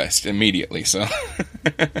with rust immediately. So,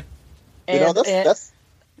 that's.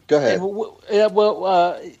 Go ahead. If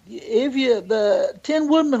the Tin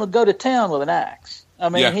Woodman will go to town with an axe. I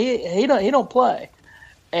mean, he don't play.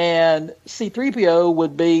 And C-3PO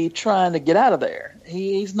would be trying to get out of there.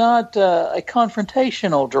 He's not a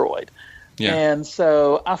confrontational droid. Yeah. And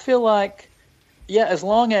so I feel like, as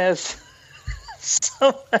long as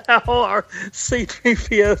somehow our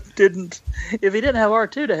C-3PO if he didn't have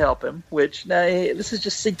R2 to help him, which now this is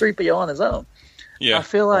just C-3PO on his own. Yeah. I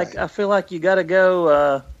feel like you got to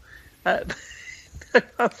go. I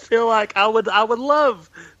feel like I would love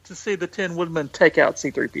to see the Tin Woodman take out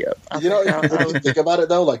C-3PO. When you think about it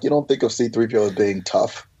though, like you don't think of C-3PO as being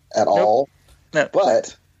tough at all. No.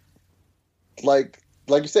 But like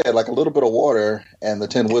you said, like a little bit of water, and the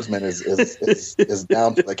Tin Woodsman is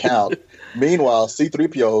down for the count. Meanwhile,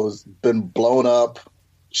 C-3PO's been blown up,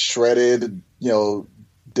 shredded,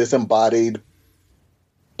 disembodied,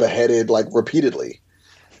 beheaded, like repeatedly,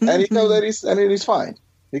 and he knows that he's fine.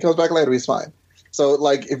 He comes back later, he's fine. So,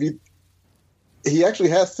 like, he actually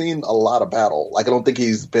has seen a lot of battle. Like, I don't think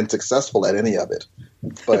he's been successful at any of it,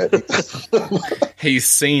 but he's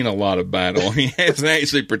seen a lot of battle. He hasn't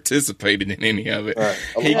actually participated in any of it. Right.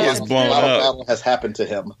 He gets blown up. A lot of up. battle has happened to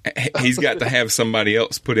him. He's got to have somebody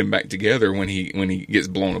else put him back together when he gets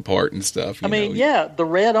blown apart and stuff. The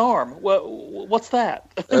red arm. What's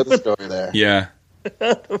that? There's the story there. Yeah.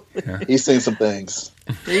 He's seen some things.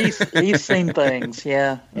 He's seen things.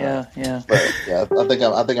 Yeah. But yeah, I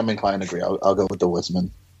think I'm inclined to agree. I'll go with the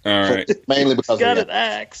Woodsman. All right. Mainly because got an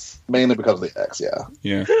axe. Mainly because of the axe. Yeah.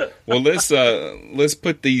 Yeah. Well, let's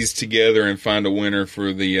put these together and find a winner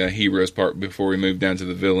for the heroes part before we move down to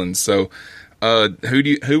the villains. So,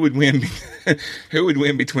 who would win? Who would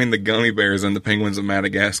win between the gummy bears and the penguins of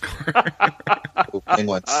Madagascar?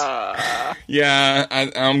 Penguins. Yeah,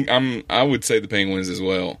 I would say the penguins as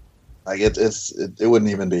well. Like it wouldn't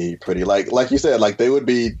even be pretty. Like you said, like they would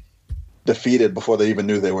be defeated before they even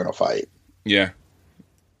knew they were in a fight. Yeah.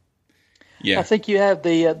 Yeah. I think you have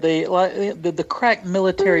the crack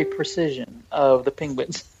military precision of the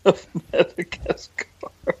penguins of Madagascar.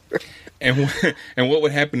 And what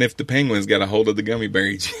would happen if the penguins got a hold of the gummy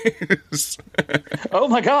berry juice? Oh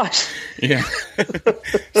my gosh! Yeah,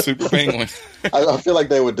 super penguin. I feel like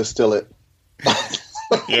they would distill it.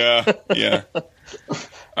 Yeah.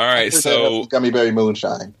 All right, so gummy berry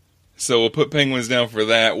moonshine. So we'll put penguins down for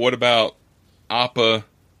that. What about Appa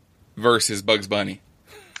versus Bugs Bunny?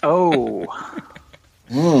 Oh.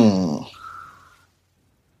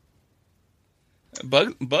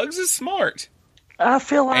 Bugs is smart. I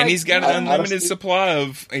feel like, and he's got an unlimited supply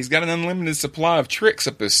of tricks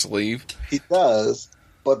up his sleeve. He does,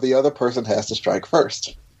 but the other person has to strike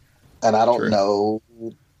first, and I don't know.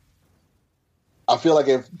 I feel like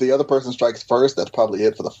if the other person strikes first, that's probably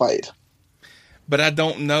it for the fight. But I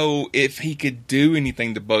don't know if he could do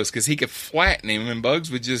anything to Bugs, because he could flatten him, and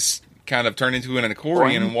Bugs would just kind of turn into an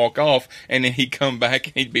accordion and walk off, and then he'd come back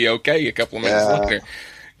and he'd be okay a couple of minutes later.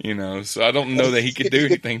 So I don't know that he could do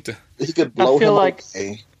anything to. He could blow him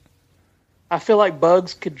away. I feel like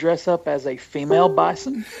Bugs could dress up as a female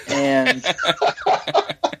bison and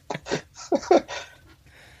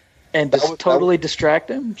just totally distract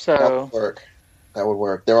him. So that would work. That would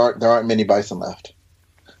work. There aren't many bison left.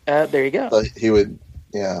 There you go. So he would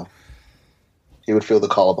feel the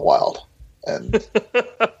call of the wild. And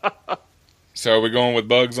so are we going with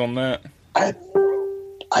Bugs on that? I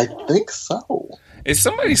think so. Is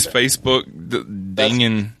somebody's Facebook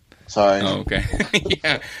dinging? Sorry. Oh, okay.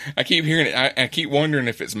 Yeah, I keep hearing it. I keep wondering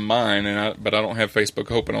if it's mine, but I don't have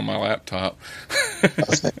Facebook open on my laptop.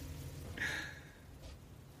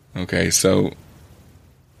 Okay, so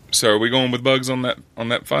are we going with Bugs on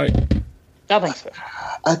that fight? I think so.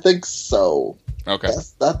 I think so. Okay.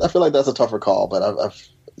 I feel like that's a tougher call, but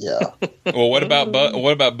yeah. Well, what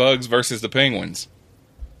about Bugs versus the penguins?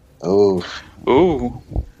 Ooh.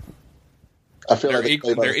 I feel they're like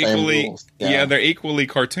they're equally they're equally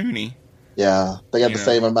cartoony. Yeah, they got the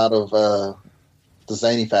same amount of the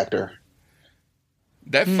zany factor.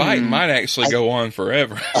 That fight might actually go on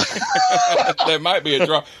forever. There might be a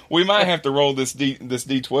draw. We might have to roll this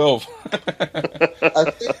D12.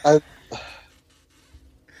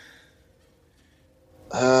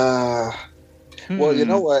 Well, you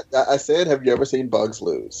know what? I said, have you ever seen Bugs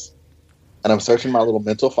lose? And I'm searching my little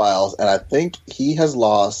mental files, and I think he has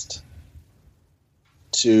lost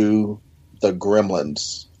to the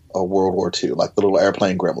Gremlins of World War II, like the little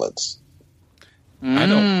airplane Gremlins. I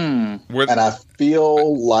don't. And I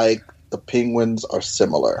feel like the penguins are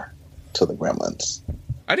similar to the Gremlins.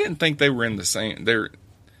 I didn't think they were in the same.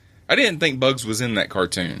 I didn't think Bugs was in that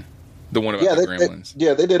cartoon. The one about the Gremlins.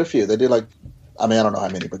 They did a few. They did I don't know how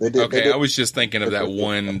many, but they did. Okay, I was just thinking of that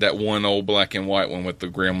one old black and white one with the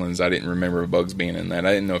Gremlins. I didn't remember Bugs being in that.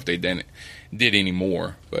 I didn't know if they did any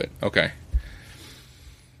more, but okay.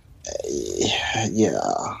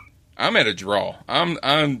 Yeah. I'm at a draw. I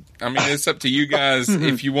mean, it's up to you guys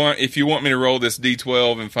if you want me to roll this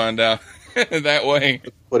D12 and find out that way.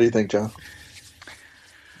 What do you think, John?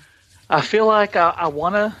 I feel like I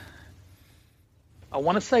want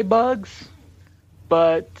to say Bugs,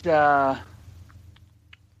 but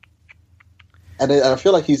and I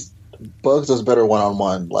feel like Bugs is better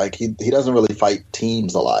one-on-one. Like he doesn't really fight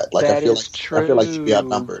teams a lot. Like I feel like he'd be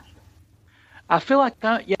outnumbered. I feel like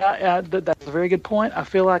that's a very good point. I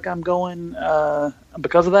feel like I'm going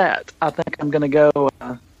because of that. I think I'm going to go.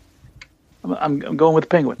 I'm going with the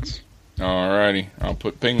Penguins. Alrighty, I'll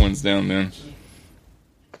put Penguins down then.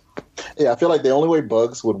 Yeah, I feel like the only way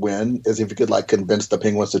Bugs would win is if he could like convince the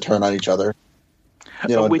Penguins to turn on each other.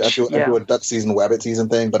 You know, do a Duck season, Wabbit season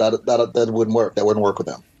thing, but that wouldn't work. That wouldn't work with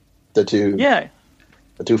them. They're too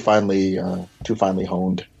finely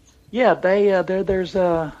honed. Yeah, there's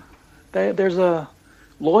a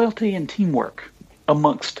loyalty and teamwork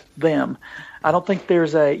amongst them. I don't think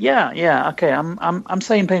there's a okay. I'm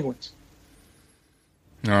saying Penguins.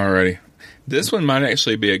 Alrighty, this one might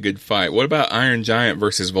actually be a good fight. What about Iron Giant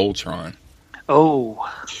versus Voltron? Oh,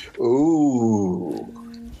 ooh,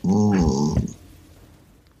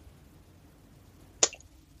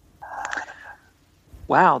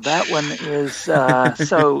 Wow, that one is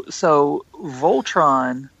so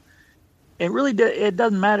Voltron. It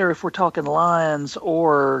doesn't matter if we're talking lions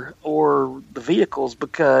or the vehicles,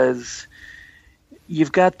 because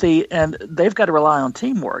they've got to rely on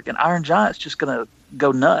teamwork, and Iron Giant's just going to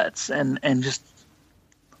go nuts and just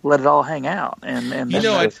let it all hang out. And I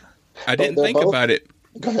didn't think about it.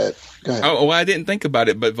 Go ahead. Oh, well, I didn't think about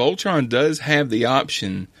it, but Voltron does have the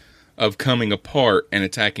option of coming apart and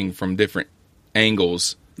attacking from different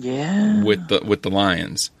angles. Yeah, with the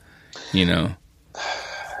lions, you know.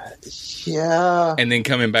 Yeah, and then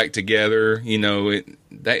coming back together, you know. I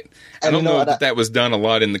don't know if that was done a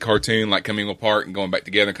lot in the cartoon, like coming apart and going back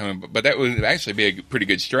together, but that would actually be a pretty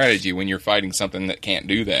good strategy when you're fighting something that can't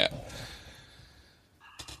do that.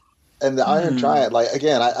 And the Iron Giant, like,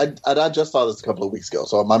 again, I just saw this a couple of weeks ago,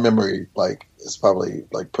 so my memory like is probably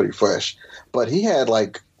like pretty fresh. But he had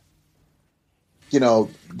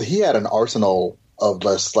he had an arsenal of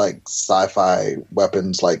less like sci-fi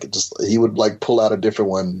weapons. Like, just he would like pull out a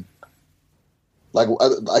different one. Like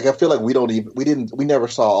I feel like we never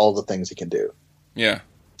saw all the things he can do. Yeah.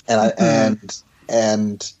 And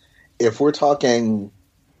if we're talking,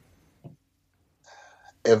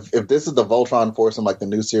 if this is the Voltron Force in like the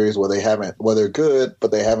new series where they're good,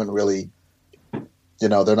 but they haven't really, they're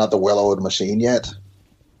not the well-oiled machine yet.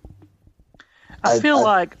 I think you're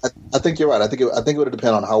right. I think it would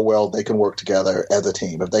depend on how well they can work together as a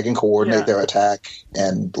team. If they can coordinate their attack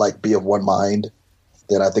and like be of one mind,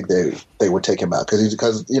 then I think they would take him out because if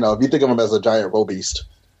you think of him as a giant robeast,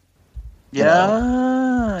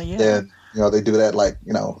 then they do that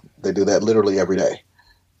they do that literally every day.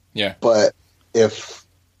 Yeah, but they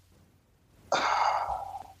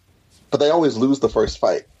always lose the first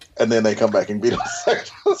fight and then they come back and beat him the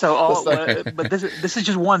second. So, but this is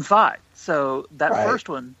just one fight. So that first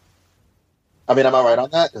one. I mean, am I right on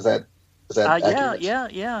that? Is that accurate?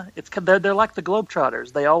 Yeah. It's they're like the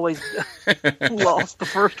Globetrotters. They always lost the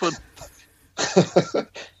first one.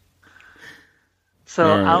 So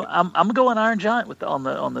right. I'm going Iron Giant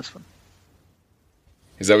on this one.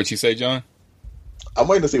 Is that what you say, John? I'm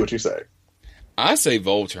waiting to see what you say. I say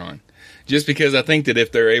Voltron, just because I think that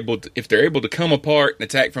if they're able to come apart and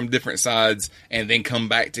attack from different sides and then come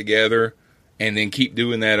back together and then keep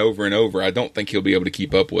doing that over and over, I don't think he'll be able to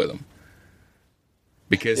keep up with them.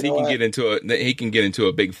 Because he can get into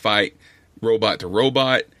a big fight, robot to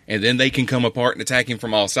robot, and then they can come apart and attack him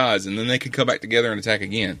from all sides, and then they can come back together and attack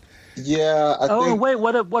again. Yeah. Wait.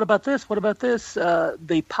 What about this? What about this?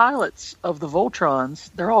 The pilots of the Voltrons,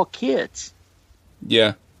 they're all kids.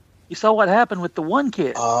 Yeah. You saw what happened with the one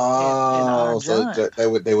kid. Oh, so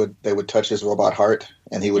they would touch his robot heart,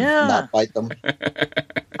 and he would not fight them.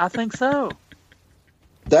 I think so.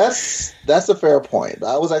 That's a fair point.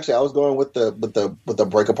 I was going with the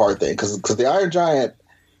break apart thing because the Iron Giant,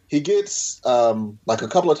 he gets like a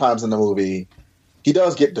couple of times in the movie, he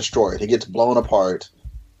does get destroyed. He gets blown apart,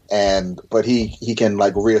 but he can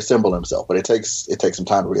like reassemble himself. But it takes some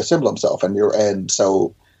time to reassemble himself. And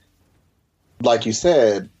so, like you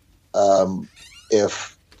said,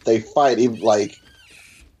 if they fight, like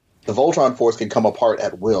the Voltron Force can come apart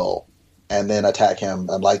at will and then attack him,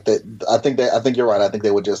 and like that, I think you're right. I think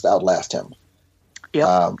they would just outlast him.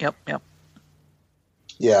 Yep.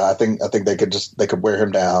 Yeah, I think they could wear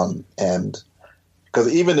him down, and because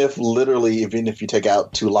even if you take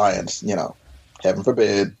out two lions, heaven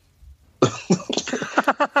forbid,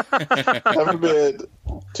 heaven forbid,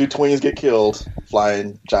 two twins get killed,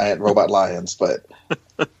 flying giant robot lions, but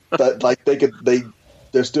like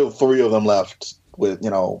there's still three of them left with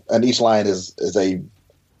and each lion is a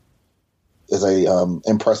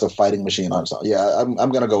impressive fighting machine on its own. Yeah,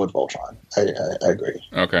 I'm gonna go with Voltron. I agree.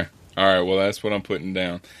 Okay. All right. Well, that's what I'm putting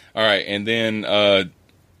down. All right, and then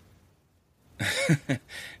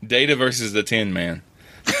Data versus the Tin Man.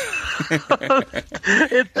 They're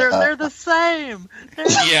the same.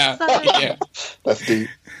 Yeah. That's deep.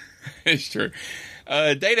 It's true.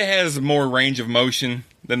 Data has more range of motion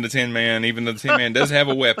than the Tin Man, even though the Tin Man does have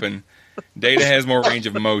a weapon. Data has more range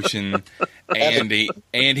of motion, and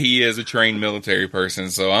he is a trained military person.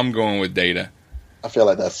 So I'm going with Data. I feel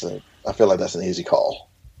like that's an easy call.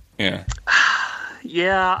 Yeah.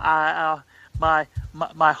 Yeah. My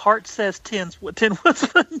heart says Tin Woodman.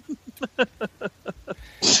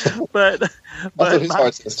 but That's what his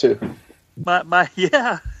heart says too. My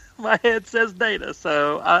head says Data.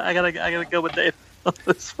 So I gotta go with Data on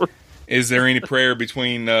this one. Is there any prayer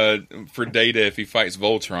between for Data if he fights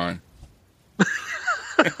Voltron?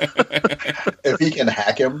 If he can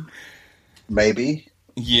hack him, maybe.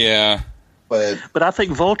 Yeah. But I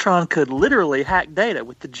think Voltron could literally hack Data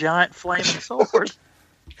with the giant flaming sword.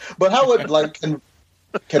 But how would can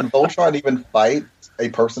Voltron even fight a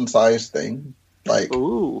person-sized thing? Like,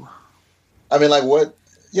 ooh. I mean, like what?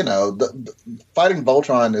 Fighting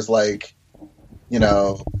Voltron is like,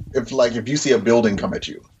 if you see a building come at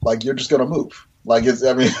you, like you're just gonna move. Like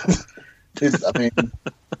I mean,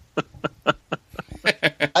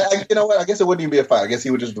 you know what? I guess it wouldn't even be a fight. I guess he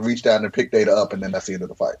would just reach down and pick Data up, and then that's the end of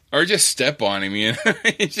the fight. Or just step on him,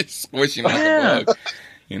 just squish him like a bug.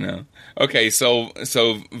 Okay, so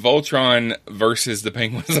Voltron versus the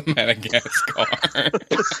Penguins of Madagascar.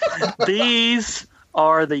 These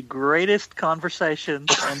are the greatest conversations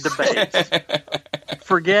and debates.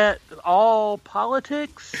 Forget all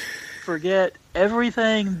politics. Forget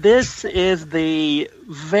everything. This is the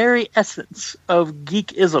very essence of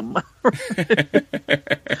geekism.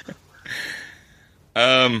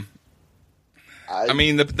 I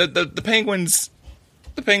mean, the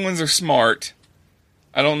Penguins are smart.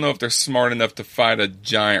 I don't know if they're smart enough to fight a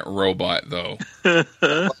giant robot, though.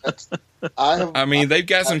 I mean, they've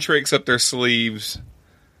got some tricks up their sleeves.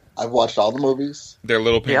 I've watched all the movies. Their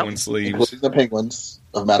little penguin sleeves. Including the Penguins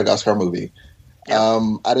of Madagascar movie. Yep.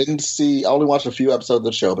 I only watched a few episodes of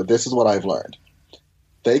the show, but this is what I've learned.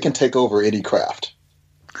 They can take over any craft.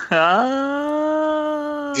 Anything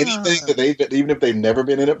that even if they've never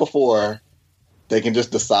been in it before, they can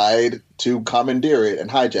just decide to commandeer it and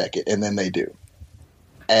hijack it, and then they do.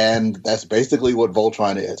 And that's basically what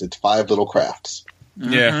Voltron is. It's 5 little crafts.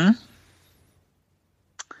 Yeah. Mm-hmm.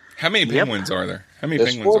 How many penguins are there? How many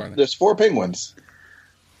penguins are there? There's 4 penguins.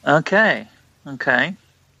 Okay. And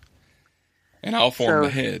I'll form the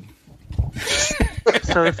head.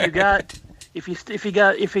 So if you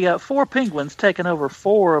got 4 penguins taking over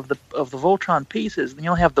 4 of the Voltron pieces, then you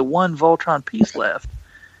only have the 1 Voltron piece left.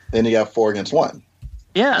 Then you got 4 against 1.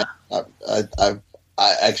 Yeah.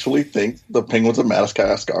 I actually think the Penguins of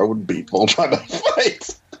Madagascar would beat Voltron in a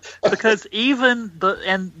fight. Because even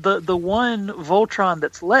the one Voltron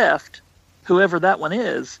that's left, whoever that one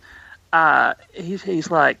is, he's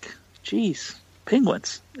like, geez,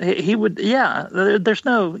 penguins. He would, there's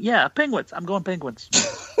no, penguins. I'm going penguins.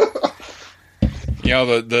 Yeah,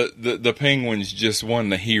 the Penguins just won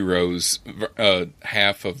the Heroes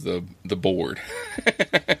half of the board.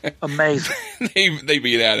 Amazing. they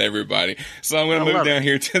beat out everybody. So I'm going to move down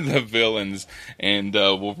here to the villains, and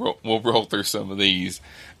we'll roll through some of these.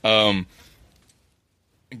 Gollum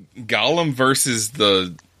versus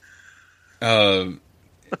the. All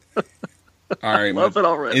right, love it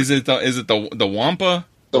already. Is it the Wampa?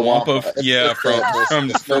 The Wampa,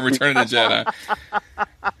 from Return of the Jedi.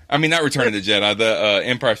 I mean, not Return of the Jedi. The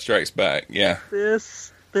Empire Strikes Back. Yeah.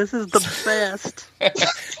 This is the best.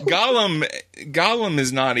 Gollum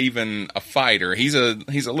is not even a fighter. He's a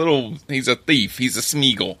thief. He's a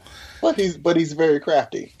Smeagol. But he's very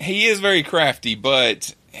crafty. He is very crafty,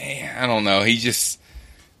 but I don't know. He just.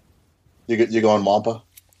 You're going Wampa?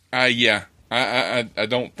 Yeah. I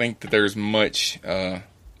don't think that there's much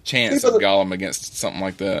chance of Gollum against something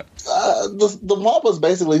like that. The Wampa's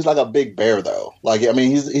basically, he's like a big bear, though. Like, I mean,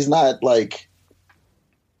 he's not like,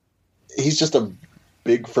 he's just a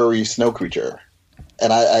big furry snow creature,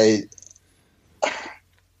 and I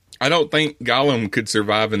don't think Gollum could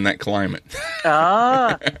survive in that climate.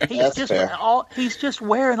 He's just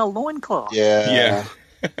wearing a loincloth. Yeah.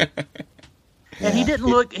 And he didn't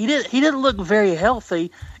look very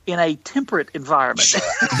healthy in a temperate environment.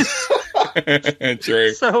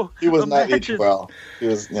 True. So he was not eating well. He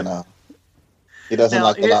was, he doesn't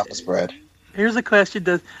like the lava spread. Here's a question: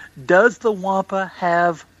 Does the Wampa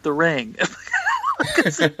have the ring?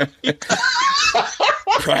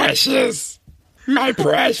 Precious, my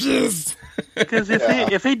precious. Because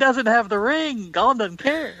if he doesn't have the ring, Gollum doesn't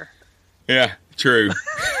care. Yeah, true.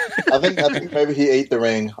 I think maybe he ate the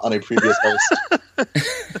ring on a previous host.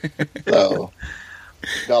 So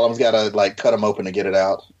Gollum's got to cut him open to get it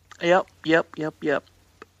out. Yep.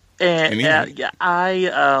 And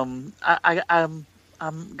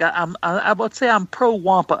I would say I'm pro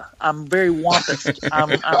Wampa. I'm very Wampist. I'm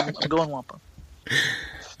going Wampa.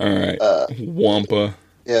 All right, Wampa.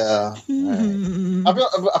 Yeah. Right.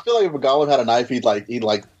 I feel like if a Gollum had a knife, he'd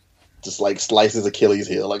just slice his Achilles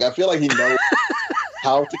heel. Like, I feel like he knows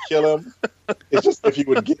how to kill him. It's just if he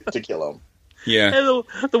would get to kill him. Yeah. And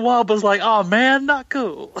the Wampa's like, oh man, not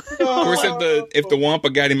cool. Of course, if the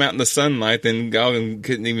Wampa got him out in the sunlight, then Gollum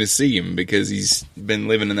couldn't even see him because he's been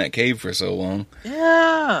living in that cave for so long.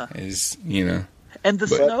 Yeah. And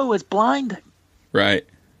snow is blinding. Right.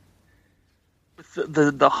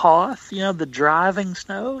 The Hoth, the driving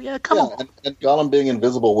snow. Yeah, come on. And Gollum being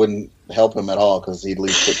invisible wouldn't help him at all because he'd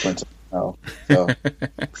leave footprints in the snow. So.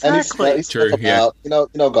 Exactly. And he smells out.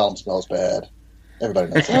 Gollum smells bad.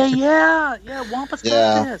 Everybody knows that. Hey, yeah, Wampa's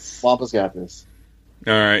got this. Wampa's got this.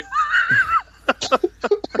 All right.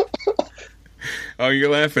 Oh,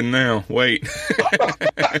 you're laughing now. Wait.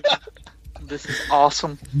 This is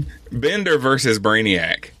awesome. Bender versus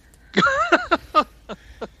Brainiac.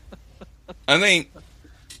 I think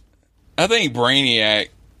Brainiac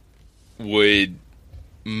would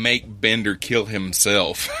make Bender kill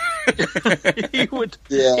himself. He would,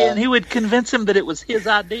 and he would convince him that it was his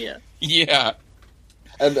idea. Yeah.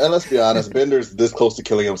 And let's be honest, Bender's this close to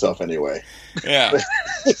killing himself anyway. Yeah.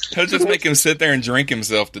 He'll just make him sit there and drink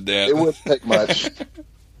himself to death. It wouldn't take much.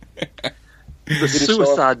 The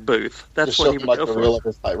suicide booth. That's what he would go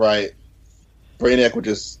for. Right. Brainiac would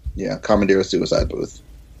just, commandeer a suicide booth.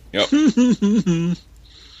 Yep.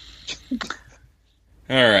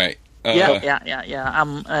 All right. Yeah.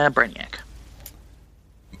 I'm Brainiac.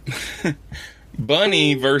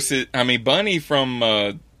 Bunny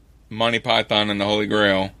from Monty Python and the Holy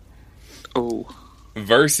Grail. Oh.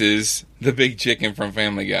 Versus the big chicken from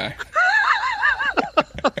Family Guy.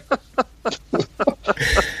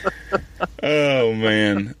 Oh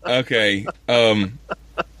man. Okay.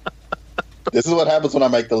 This is what happens when I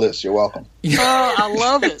make the list. You're welcome. Oh, I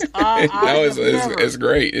love it. It's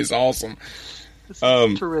great. It's awesome.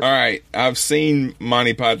 Terrific. All right. I've seen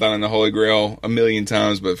Monty Python and the Holy Grail a million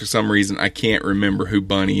times, but for some reason I can't remember who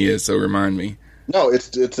Bunny is. So remind me. No,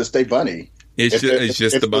 it's a state bunny. It's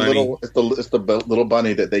just the bunny. It's the little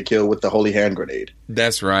bunny that they kill with the holy hand grenade.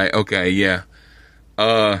 That's right. Okay. Yeah.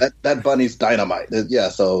 That bunny's dynamite. Yeah.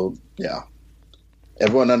 So yeah,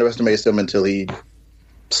 everyone underestimates him until he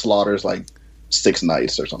slaughters like 6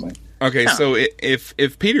 knights or something. Okay, so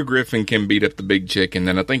if Peter Griffin can beat up the big chicken,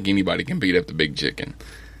 then I think anybody can beat up the big chicken.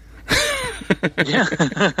 Yeah,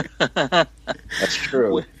 that's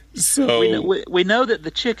true. So we know that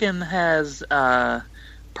the chicken has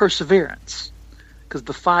perseverance because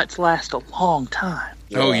the fights last a long time.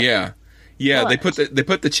 Oh yeah. But they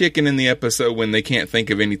put the chicken in the episode when they can't think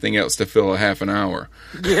of anything else to fill a half an hour.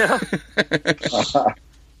 Yeah.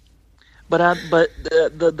 But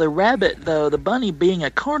the rabbit, though, the bunny being a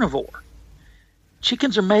carnivore,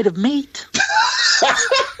 chickens are made of meat.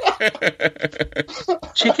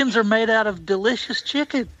 Chickens are made out of delicious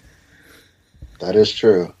chicken. That is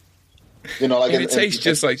true. And it tastes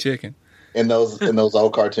just like chicken. In those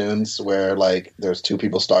old cartoons where like there's 2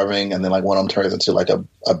 people starving and then like one of them turns into like a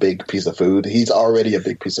big piece of food. He's already a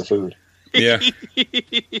big piece of food. Yeah.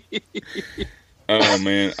 Oh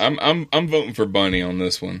man, I'm voting for Bunny on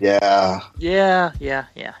this one. Yeah. Yeah.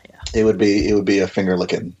 It would be a finger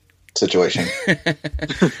licking situation.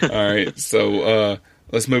 All right, so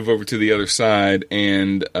let's move over to the other side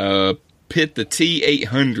and pit the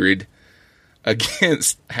T-800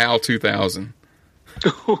 against HAL 2000.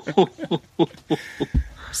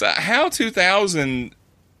 So HAL 2000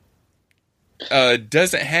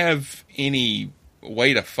 doesn't have any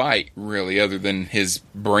way to fight really, other than his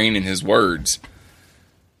brain and his words.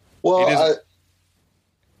 Well,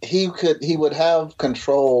 he would have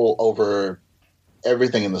control over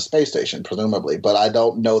everything in the space station, presumably, but I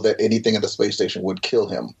don't know that anything in the space station would kill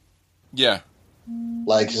him. Yeah.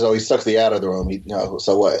 Like, so he sucks the air out of the room.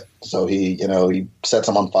 So what? So he sets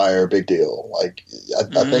him on fire. Big deal. Like, I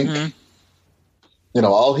think,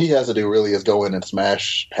 all he has to do really is go in and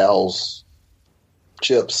smash HAL's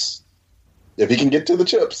chips. If he can get to the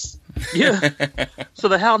chips. Yeah. So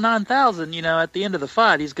the HAL 9000, at the end of the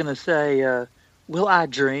fight, he's going to say, "Will I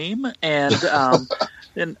dream?" And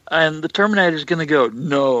and the Terminator's going to go,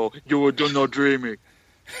 "No, you are not dreaming."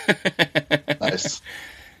 Nice.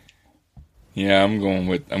 Yeah, I'm going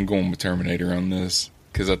with Terminator on this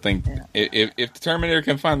because I think if the Terminator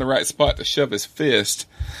can find the right spot to shove his fist,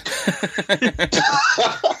 then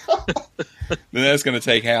that's going to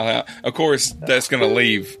take HAL out. Of course, that's going to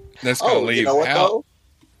leave. That's going to leave. You know what, though?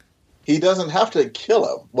 He doesn't have to kill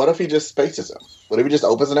him. What if he just spaces him? What if he just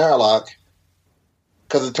opens an airlock,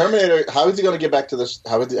 Because the Terminator, how is he going to get back to this?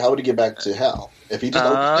 How would he get back to hell if he just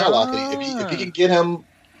opens the airlock? If he can get him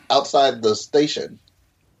outside the station,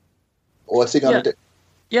 what's he going to do?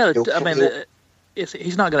 Yeah,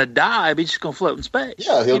 he's not going to die, but he's just going to float in space.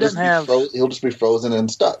 Yeah, he'll just be frozen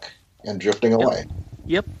and stuck and drifting away.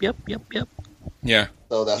 Yep. Yeah.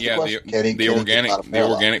 So that's the question. The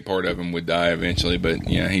organic part of him would die eventually, but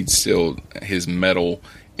yeah, his metal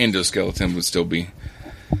endoskeleton would still be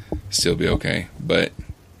okay. But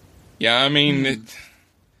yeah, I mean,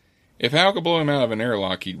 if Hal could blow him out of an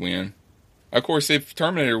airlock, he'd win. Of course, if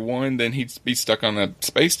Terminator won, then he'd be stuck on a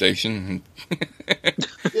space station.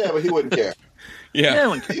 Yeah, but he wouldn't care.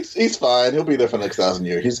 Yeah, he's fine. He'll be there for the next 1,000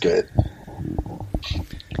 years. He's good.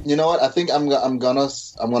 You know what? I think I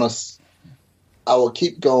will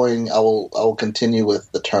keep going. I will continue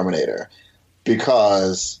with the Terminator,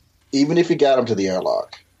 because even if he got him to the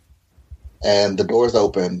airlock and the doors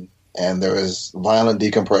open and there is violent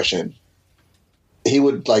decompression, he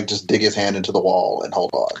would just dig his hand into the wall and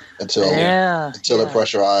hold on until it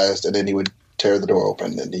pressurized, and then he would tear the door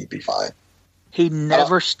open and he'd be fine. He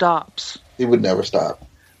never stops. He would never stop.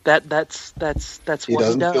 That's he what he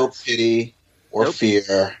doesn't does. feel pity or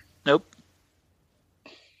fear. Nope.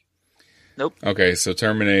 Okay, so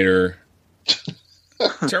Terminator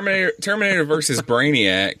versus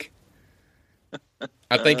Brainiac,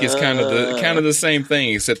 I think is kind of the same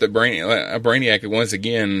thing, except that Brainiac, once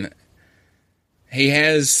again, he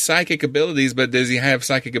has psychic abilities, but does he have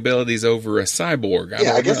psychic abilities over a cyborg?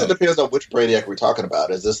 I guess it depends on which Brainiac we're talking about.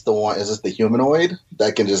 Is this the humanoid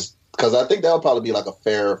that can just? Because I think that would probably be like a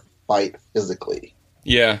fair fight physically.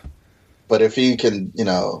 Yeah, but if he can,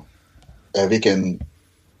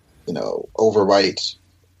 overwrite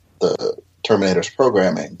the Terminator's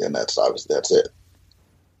programming, then that's it.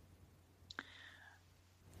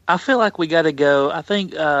 I feel like we got to go. I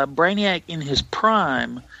think Brainiac in his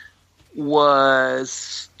prime was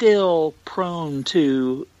still prone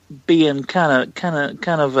to being kind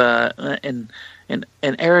of an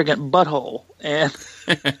arrogant butthole,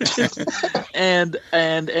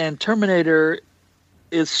 and Terminator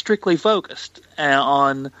is strictly focused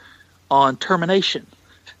on termination.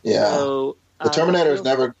 Yeah, so, the Terminator is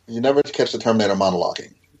you never catch the Terminator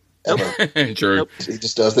monologuing. Ever. Nope. True. Nope. He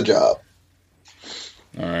just does the job.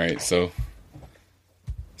 All right, so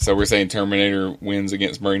we're saying Terminator wins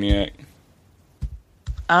against Brainiac?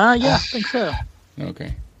 Yeah, I think so.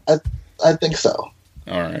 Okay. I think so.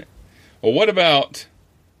 All right. Well, what about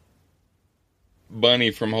Bunny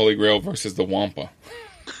from Holy Grail versus the Wampa?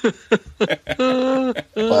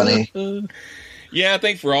 Bunny. Yeah, I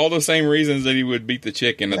think for all the same reasons that he would beat the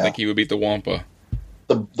chicken, I think he would beat the Wampa.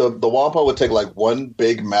 The Wampa would take one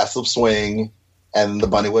big massive swing, and the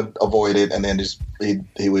Bunny would avoid it, and then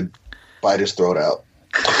he would bite his throat out.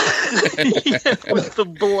 With the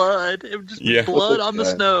blood. It would just be blood on the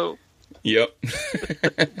snow. Yep.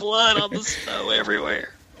 Blood on the snow everywhere.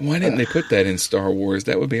 Why didn't they put that in Star Wars?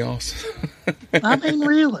 That would be awesome. I mean,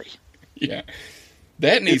 really. Yeah.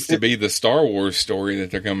 That needs to be the Star Wars story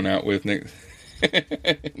that they're coming out with next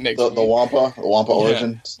the Wampa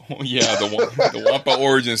origin. Yeah, the Wampa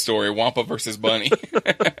origin story, Wampa versus Bunny.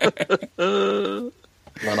 Learn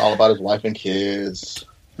all about his wife and kids.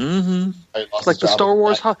 Mm-hmm. It's like the Star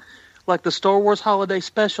Wars, the Star Wars holiday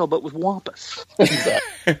special, but with Wampas.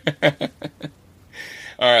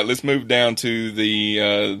 All right, let's move down to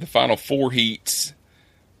the final four heats.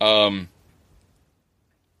 The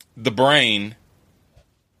Brain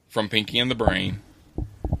from Pinky and the Brain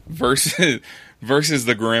versus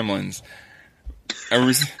the Gremlins.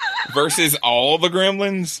 Versus all the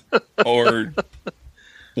Gremlins, or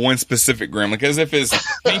one specific Gremlin? Because if it's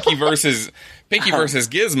Pinky versus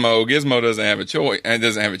Gizmo, Gizmo doesn't have a choice and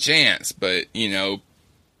doesn't have a chance. But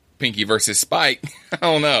Pinky versus Spike, I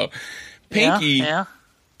don't know. Pinky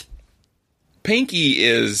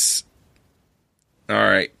is all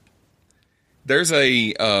right. There's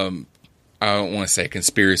a I don't want to say a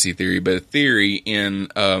conspiracy theory, but a theory in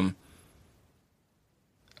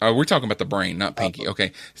we're talking about the Brain, not Pinky.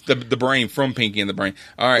 Okay, the Brain from Pinky and the Brain.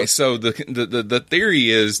 All right, so the theory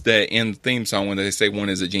is that in the theme song, when they say one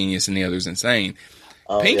is a genius and the other's insane,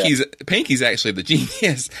 Pinky's actually the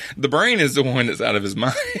genius. The Brain is the one that's out of his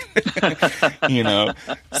mind.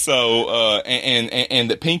 So and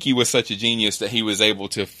that Pinky was such a genius that he was able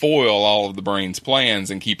to foil all of the Brain's plans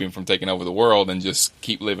and keep him from taking over the world and just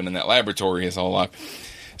keep living in that laboratory his whole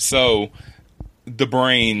life. So the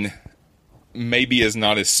Brain maybe is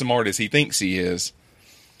not as smart as he thinks he is.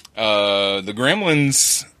 The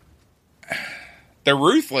Gremlins, they're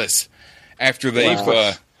ruthless after they've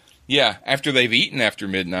after they've eaten after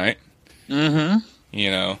midnight. Mm-hmm.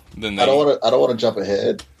 then I don't want to jump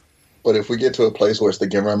ahead, but if we get to a place where it's the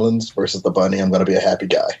Gremlins versus the bunny, I'm going to be a happy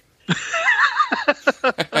guy.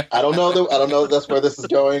 I don't know if that's where this is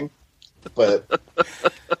going, but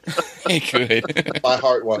he could. My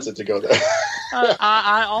heart wants it to go there.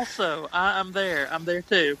 I'm there. I'm there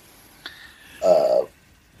too. I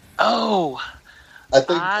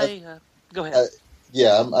think. Go ahead.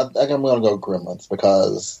 I'm going to go Gremlins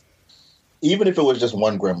because even if it was just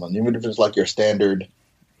one Gremlin, even if it's like your standard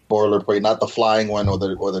boilerplate, not the flying one or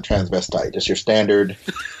the transvestite, just your standard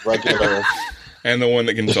regular, and the one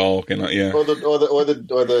that can talk and not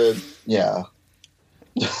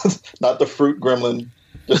the fruit Gremlin,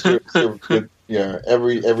 just your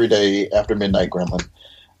everyday after midnight Gremlin.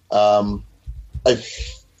 I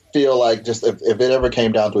feel like just if it ever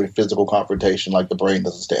came down to a physical confrontation, like the Brain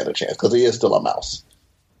doesn't stand a chance because he is still a mouse.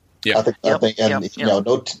 Yeah, I think,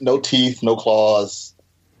 no teeth, no claws,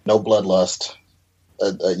 no bloodlust.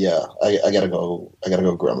 I gotta go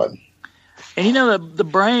Gremlin. And the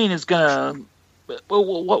Brain is gonna.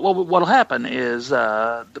 Well, what'll happen is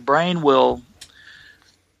the Brain will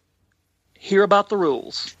hear about the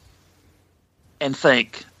rules and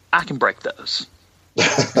think, I can break those.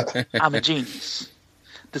 I'm a genius.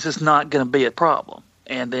 This is not going to be a problem.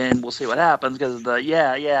 And then we'll see what happens because I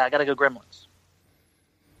got to go Gremlins.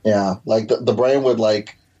 Yeah, like the Brain would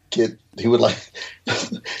get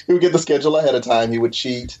the schedule ahead of time. He would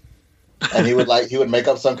cheat, and he would make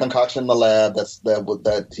up some concoction in the lab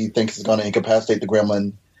that he thinks is going to incapacitate the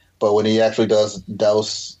Gremlin. But when he actually does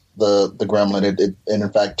douse the Gremlin, it in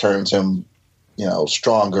fact turns him,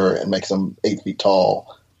 stronger and makes him 8 feet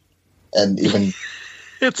tall, and even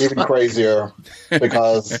crazier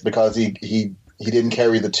because he didn't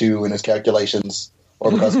carry the 2 in his calculations. Or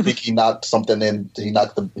because he knocked something in, he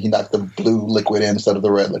knocked the blue liquid in instead of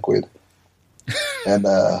the red liquid, and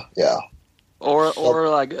Or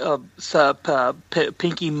like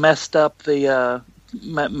Pinky messed up the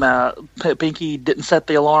Pinky didn't set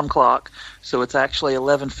the alarm clock, so it's actually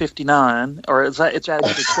 11:59, or it's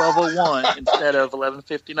actually 12:01 instead of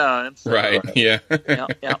 11:59. So. Right. Yeah.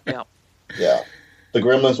 Yeah. The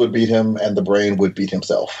Gremlins would beat him, and the Brain would beat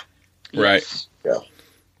himself. Right. Yes. Yeah.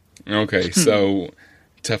 Okay, so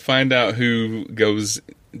to find out who goes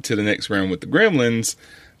to the next round with the Gremlins,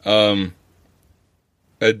 a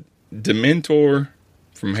Dementor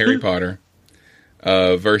from Harry Potter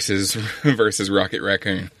versus Rocket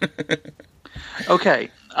Raccoon.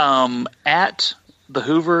 Okay, at the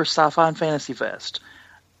Hoover Sci-Fi and Fantasy Fest,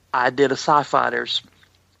 I did a Sci-Fighters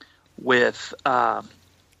with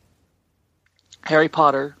Harry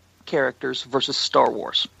Potter characters versus Star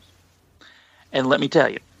Wars. And let me tell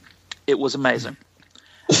you, it was amazing.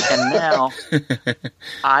 And now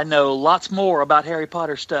I know lots more about Harry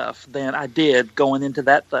Potter stuff than I did going into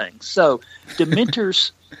that thing. So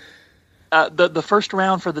Dementors, the first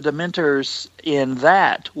round for the Dementors in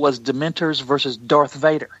that was Dementors versus Darth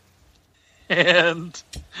Vader. And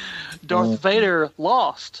Darth Vader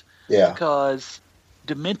lost because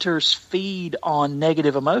Dementors feed on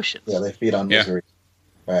negative emotions. Yeah, they feed on misery.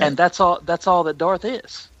 Right. And that's all that Darth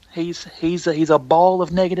is. He's a ball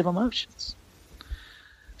of negative emotions.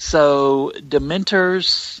 So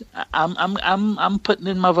Dementors, I'm putting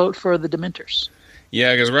in my vote for the Dementors.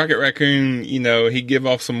 Yeah, because Rocket Raccoon, he'd give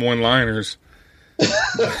off some one-liners.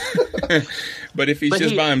 But if he's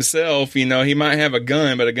just by himself, he might have a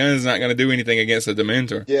gun, but a gun's not going to do anything against a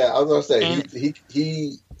Dementor. Yeah, I was going to say,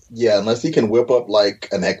 he unless he can whip up like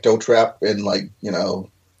an ecto trap in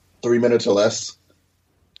 3 minutes or less.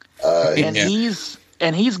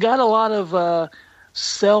 He's got a lot of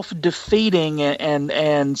self-defeating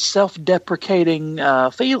and self-deprecating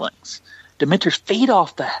feelings. Dementors feed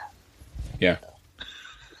off that. Yeah.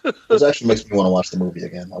 This actually makes me want to watch the movie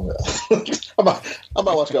again. I might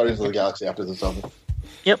watch Guardians of the Galaxy after this over.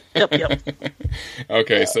 Yep.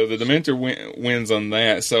 Okay, so the Dementor wins on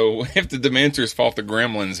that. So if the Dementors fought the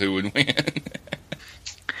Gremlins, who would win?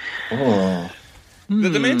 The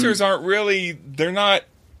Dementors aren't really... They're not...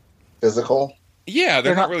 physical? Yeah,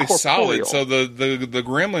 they're not really corporeal. solid. So the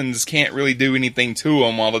Gremlins can't really do anything to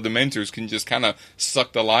them, while the Dementors can just kind of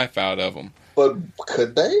suck the life out of them. But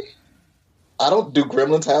could they? Do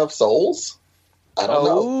Gremlins have souls? I don't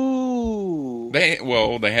know. They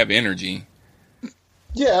have energy.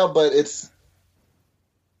 Yeah, but is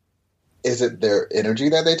it their energy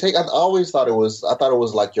that they take? I always thought it was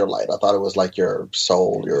like your light. I thought it was like your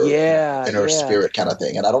soul, your inner spirit kind of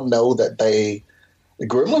thing. And I don't know that the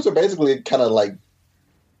Gremlins are basically kind of like,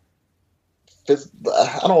 I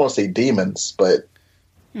don't want to say demons, but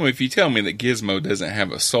Well, if you tell me that Gizmo doesn't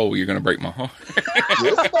have a soul, you're going to break my heart.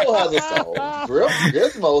 Gizmo has a soul.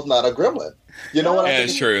 Gizmo's not a gremlin. You know what I mean?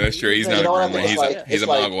 That's true. That's true. He's not a gremlin. He's a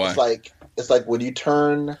Mogwai. It's like when you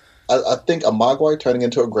turn... I think a Mogwai turning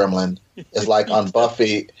into a gremlin is like on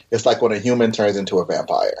Buffy. It's like when a human turns into a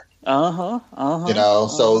vampire. You know,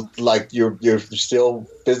 so like you're still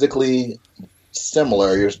physically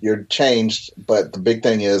similar. You're changed, but the big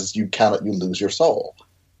thing is you lose your soul.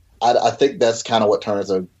 I think that's kind of what turns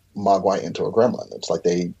a Mogwai into a gremlin. It's like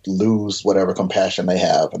they lose whatever compassion they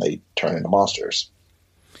have and they turn into monsters.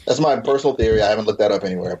 That's my personal theory. I haven't looked that up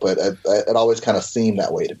anywhere, but it always kind of seemed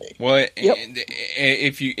that way to me. Well,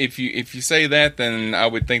 if you say that, then I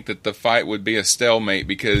would think that the fight would be a stalemate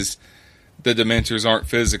because the Dementors aren't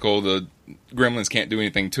physical. The Gremlins can't do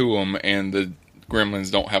anything to them, and the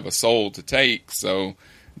Gremlins don't have a soul to take, so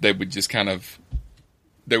they would just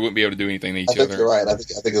they wouldn't be able to do anything to each other. I think you're right. I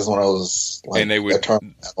think it's one of those and they would. I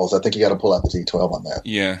think you got to pull out the D12 on that.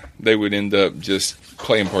 Yeah, they would end up just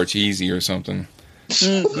playing Parcheesi or something. All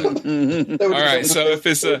right, so if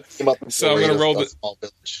it's I'm going to roll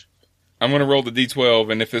I'm going to roll the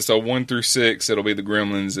D12, and if it's a 1 through 6, it'll be the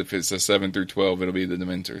Gremlins. If it's a 7 through 12, it'll be the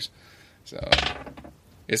Dementors. So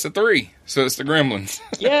it's a 3, so it's the Gremlins.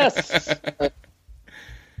 Yes.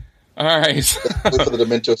 All right. Wait for the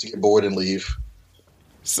Dementors to get bored and leave.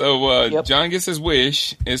 So John gets his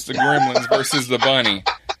wish. It's the Gremlins versus the bunny.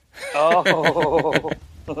 Oh.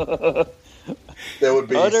 There would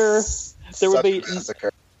be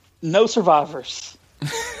no survivors.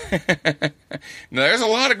 Now, there's a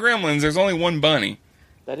lot of gremlins. There's only one bunny.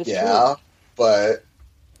 That is true. Yeah, but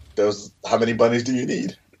how many bunnies do you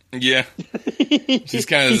need? Yeah. Just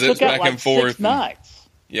kind of zips back and forth. 6 nights.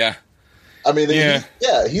 Yeah. I mean,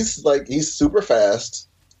 he's super fast,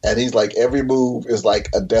 and he's like, every move is like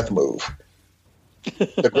a death move.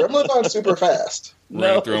 The gremlins aren't super fast.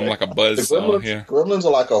 Run through them like a buzzsaw. Yeah. Gremlins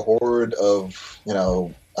are like a horde of, I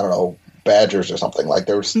don't know, badgers or something. Like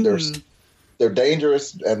they're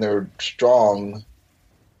dangerous and they're strong,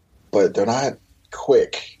 but they're not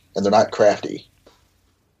quick and they're not crafty.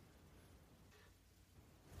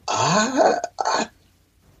 I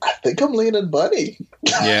think I'm leaning bunny.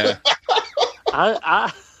 Yeah.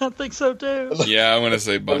 I think so too. Yeah, I want to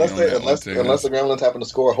say bunny unless the gremlins happen to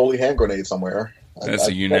score a holy hand grenade somewhere. That's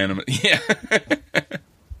a unanimous. Yeah.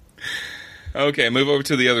 Okay, move over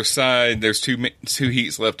to the other side. There's two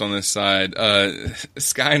heats left on this side.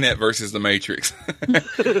 Skynet versus the Matrix.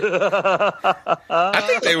 I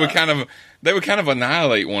think they would kind of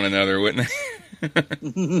annihilate one another, wouldn't they?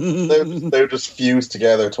 They would just fuse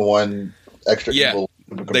together to one extra evil.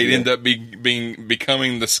 They'd end up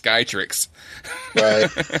becoming the Skytrix. Right.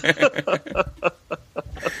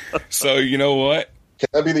 So you know what? Can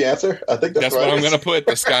that be the answer? I think that's right. What I'm going to put.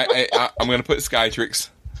 I'm going to put Skytrix.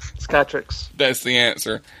 Skytrix. That's the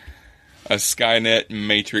answer. A Skynet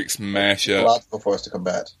Matrix mashup. Logical for us to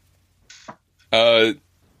combat.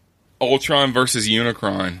 Ultron versus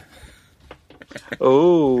Unicron.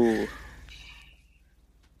 Oh.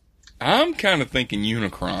 I'm kind of thinking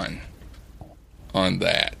Unicron on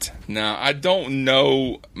that. Now, I don't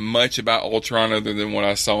know much about Ultron other than what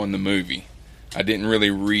I saw in the movie. I didn't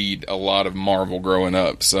really read a lot of Marvel growing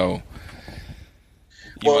up, so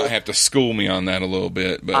you might have to school me on that a little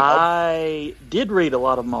bit. But I did read a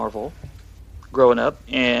lot of Marvel growing up,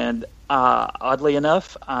 and oddly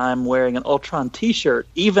enough, I'm wearing an Ultron T-shirt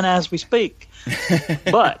even as we speak.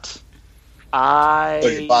 But so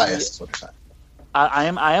you're biased. What you're saying.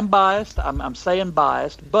 I am biased. I'm saying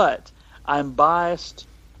biased, but I'm biased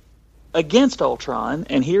against Ultron,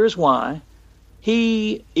 and here's why.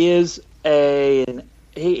 He is he's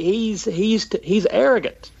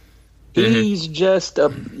arrogant. He's just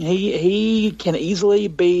he can easily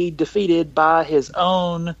be defeated by his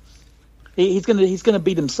own. He's gonna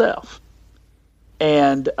beat himself.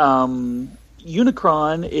 And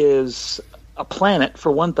Unicron is a planet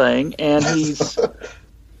for one thing, and he's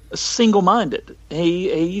single-minded.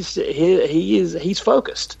 He's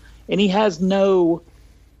focused, and he has no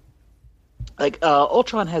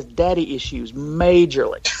Ultron has daddy issues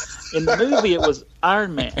majorly. In the movie, it was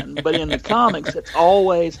Iron Man, but in the comics, it's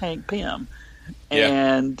always Hank Pym,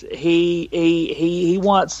 and he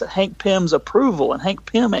wants Hank Pym's approval, and Hank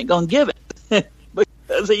Pym ain't gonna give it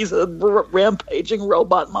because he's a rampaging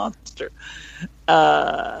robot monster.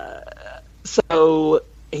 So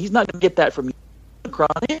he's not gonna get that from Unicron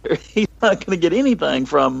either. He's not gonna get anything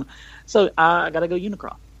from. So I gotta go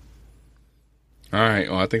Unicron. All right.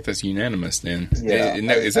 Well, I think that's unanimous then. Yeah,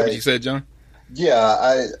 is that what you said, John?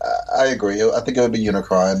 Yeah, I agree. I think it would be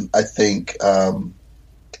Unicron. I think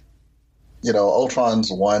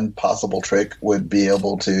Ultron's one possible trick would be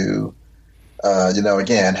able to,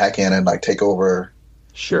 again, hack in and like take over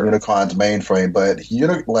Unicron's mainframe. But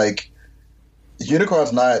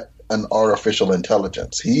Unicron's not an artificial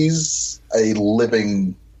intelligence. He's a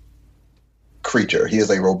living creature. He is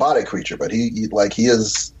a robotic creature, but he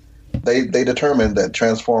is. They determined that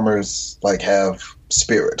Transformers have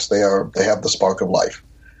spirits. They have the spark of life.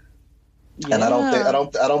 Yeah. And I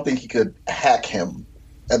don't think he could hack him,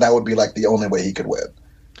 and that would be the only way he could win.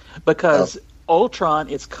 Because Ultron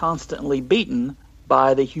is constantly beaten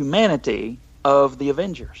by the humanity of the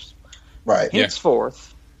Avengers. Right.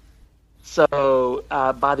 Henceforth. So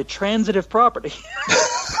by the transitive property.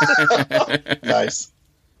 Nice.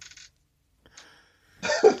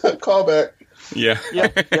 Callback. Yeah.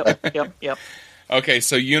 Yep. Okay,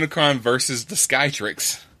 so Unicron versus the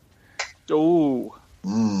Skytrix. Ooh.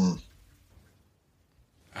 So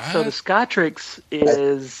the Skytrix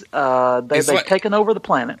is they've taken over the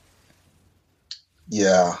planet.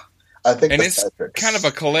 Yeah, I think, and it's kind of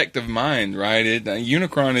a collective mind, right?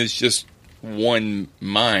 Unicron is just one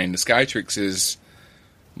mind. The Skytrix is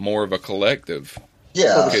more of a collective.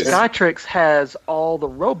 Yeah, so the Skytrix has all the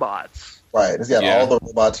robots. Right, it's got all the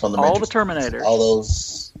robots from the all Matrix, the Terminators, all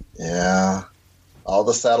those, all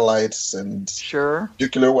the satellites and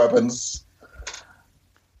nuclear weapons.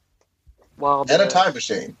 And a time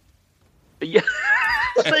machine. Yeah,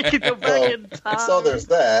 they could go back in time. So there's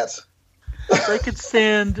that. They could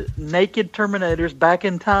send naked Terminators back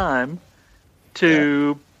in time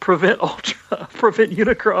to prevent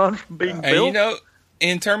Unicron from being built. And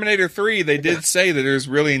in Terminator 3, they did say that there's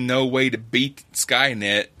really no way to beat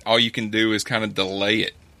Skynet. All you can do is kind of delay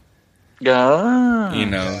it.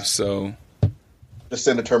 So just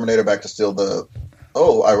send the Terminator back to steal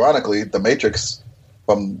ironically, the Matrix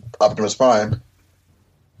from Optimus Prime.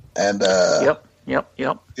 And Yep.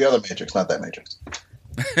 The other Matrix, not that Matrix.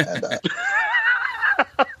 And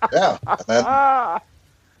and then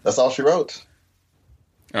that's all she wrote.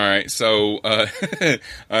 All right, so all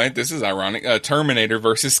right, this is ironic. Terminator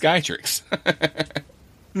versus Skytrix.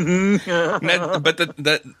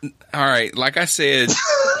 All right, like I said,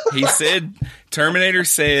 Terminator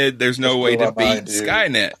said there's no way to beat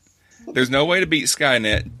Skynet. There's no way to beat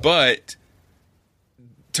Skynet, but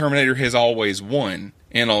Terminator has always won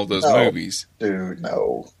in all those movies. Dude,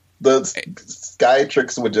 no. The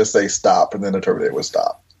Skytrix would just say stop, and then the Terminator would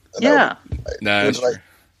stop. Yeah.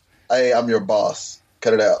 Hey, I'm your boss.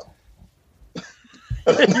 Cut it out.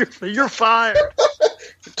 You're fired.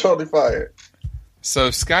 You're totally fired. So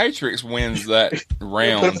Skytrix wins that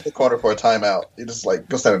round. Put him in the corner for a timeout. You just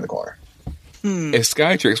go stand in the corner. If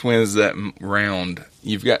Skytrix wins that round,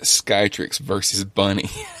 you've got Skytrix versus Bunny.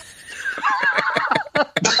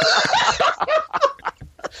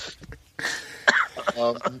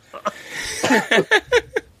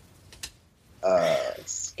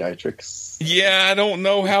 Skytrix. Yeah, I don't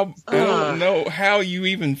know how you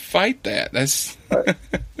even fight that. That's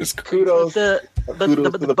kudos.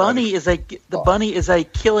 The bunny is a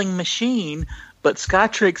killing machine, but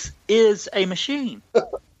Skytrix is a machine.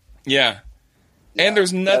 Yeah. And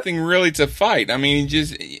there's nothing really to fight. I mean,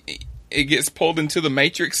 it gets pulled into the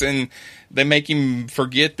Matrix, and they make him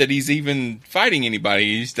forget that he's even fighting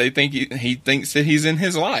anybody. They think he thinks that he's in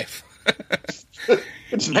his life.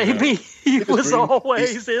 Maybe he was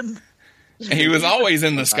always in. He was always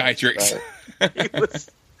in the Skytrix.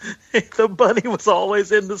 The bunny was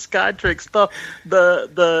always in the Skytrix.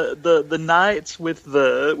 The nights with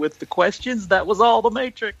the questions, that was all the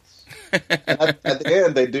Matrix. At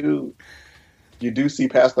the end, you do see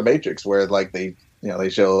past the Matrix where they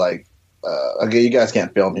show okay, you guys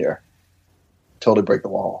can't film here. Totally break the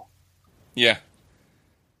wall. Yeah.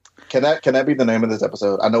 Can that be the name of this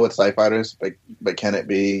episode? I know it's Sci Fighters, but can it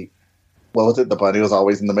be? What was it? The bunny was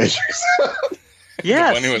always in the Matrix.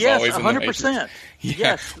 Yes, the bunny was always 100%. Yeah.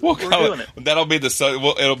 Yes, we're doing it. That'll be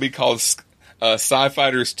it'll be called Sci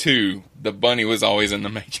Fighters 2. The bunny was always in the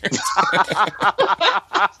Matrix.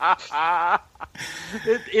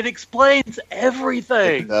 It explains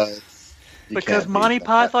everything. It does. Because Monty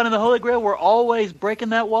Python and the Holy Grail were always breaking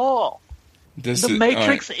that wall. The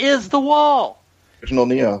Matrix is the wall. Original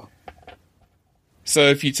Neo. So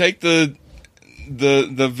if you take the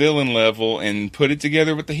villain level and put it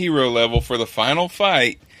together with the hero level for the final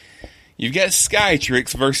fight, you've got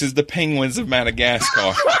Skytrix versus the Penguins of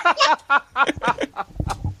Madagascar.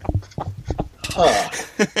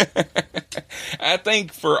 I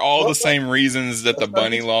think for all the same reasons that the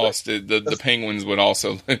bunny lost, the Penguins would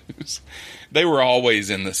also lose. They were always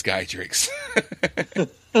in the Skytrix.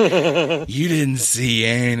 You didn't see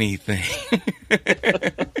anything.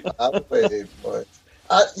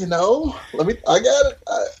 I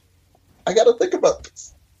got to think about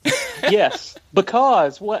this. Yes,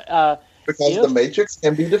 because what? Because the Matrix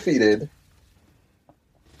can be defeated.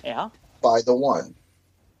 Yeah. By the One.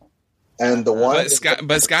 And the One.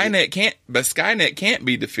 But Skynet can't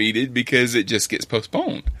be defeated because it just gets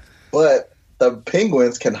postponed. But the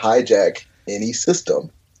Penguins can hijack any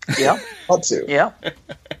system. Yeah. Want to. Yeah.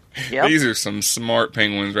 Yep. These are some smart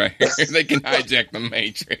penguins right here. They can hijack the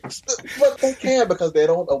Matrix. But they can because they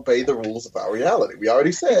don't obey the rules of our reality. We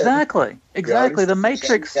already said. Exactly. The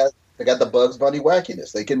Matrix. They got the Bugs Bunny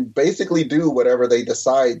wackiness. They can basically do whatever they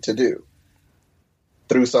decide to do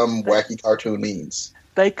through some wacky cartoon means.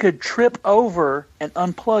 They could trip over and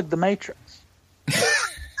unplug the Matrix.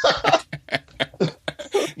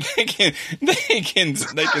 They can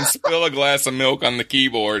spill a glass of milk on the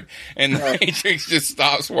keyboard, and the Matrix just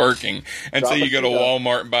stops working until you go to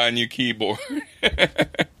Walmart and buy a new keyboard.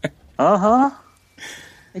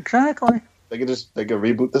 Exactly. They could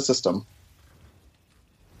reboot the system.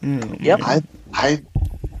 Yep. I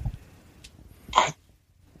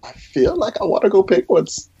feel like I want to go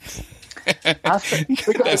Penguins.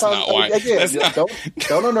 That's not why. Again,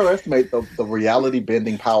 don't underestimate the reality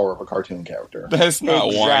bending power of a cartoon character. That's not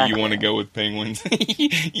why you want to go with Penguins.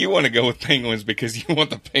 You want to go with Penguins because you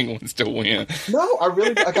want the Penguins to win. No, I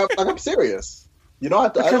really. I'm serious.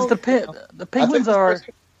 Because the Penguins are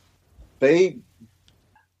the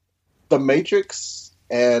Matrix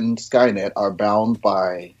and Skynet are bound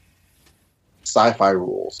by sci-fi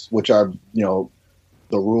rules, which are the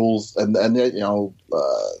rules, and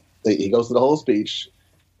he goes through the whole speech.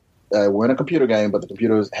 We're in a computer game, but the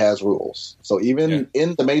computer has rules. So even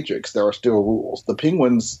in the Matrix, there are still rules. The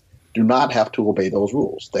Penguins do not have to obey those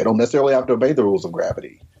rules. They don't necessarily have to obey the rules of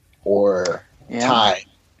gravity or time,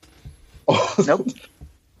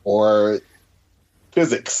 or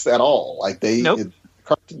physics at all. Like they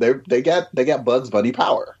got Bugs Bunny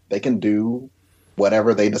power. They can do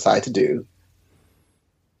whatever they decide to do.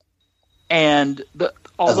 And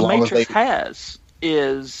all the Matrix has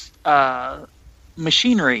is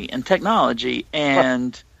machinery and technology,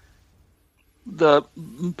 and the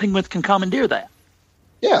Penguins can commandeer that.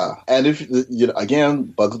 Yeah, and if again,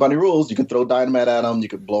 Bugs Bunny rules, you can throw dynamite at him, you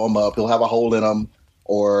could blow him up, he'll have a hole in him,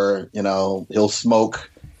 or he'll smoke,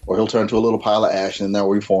 or he'll turn to a little pile of ash and they'll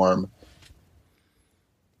reform.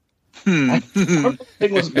 The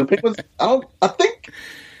Penguins. I think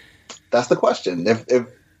that's the question. If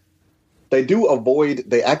they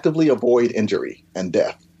actively avoid injury and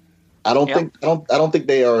death. I don't think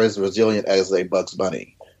they are as resilient as a Bugs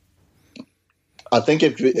Bunny. I think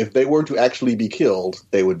if they were to actually be killed,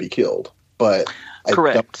 they would be killed. But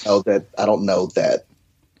correct. I don't know that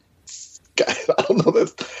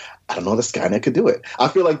Skynet could do it. I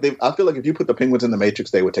feel like if you put the Penguins in the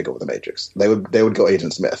Matrix, they would take over the Matrix. They would go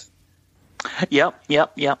Agent Smith. Yep.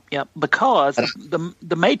 Because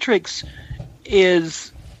the Matrix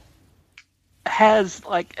has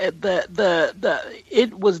like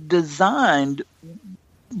it was designed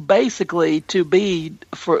basically to be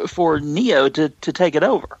for Neo to take it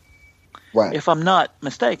over. Right. If I'm not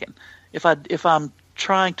mistaken. If I'm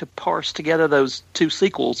trying to parse together those two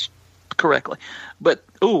sequels correctly. But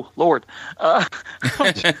oh Lord. I'm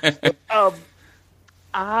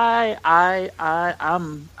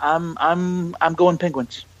going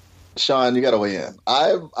Penguins. Sean, you got to weigh in.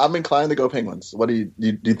 I'm inclined to go Penguins. What do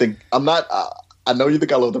you think? I'm not. I know you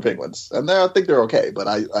think I love the Penguins, and I think they're okay. But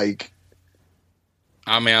I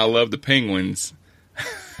love the Penguins.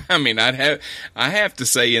 I mean, I have to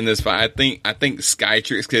say in this fight, I think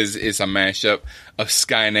Skytrix, because it's a mashup of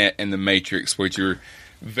Skynet and the Matrix, which are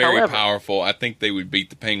very powerful. I think they would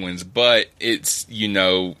beat the Penguins, but it's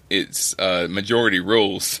majority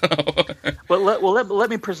rules. Let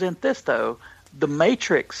me present this though. The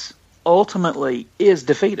Matrix ultimately is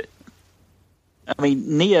defeated. I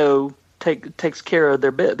mean, Neo takes care of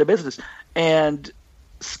their business, and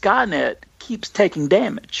Skynet keeps taking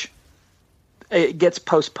damage. It gets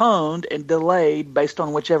postponed and delayed based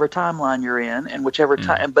on whichever timeline you're in, and whichever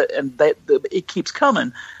time. It keeps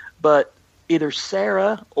coming. But either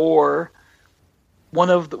Sarah or one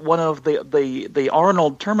of the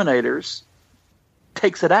Arnold Terminators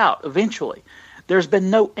takes it out eventually. There's been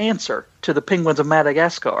no answer to the Penguins of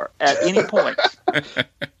Madagascar at any point.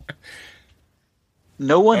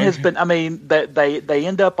 No one has been. I mean, they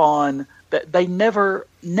end up on that. They never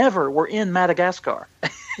were in Madagascar,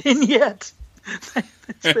 and yet it's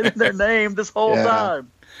been in their name this whole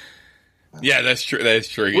time. Yeah, that's true. That's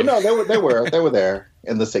true. Well, no, they were there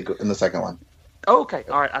in the second one. Oh, okay,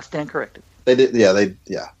 all right. I stand corrected. They did. Yeah, they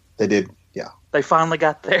did. Yeah, they finally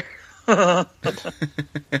got there.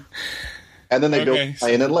 And then they built a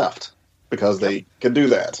plane and left because they could do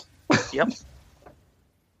that. Yep.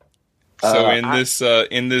 So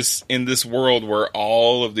in this world where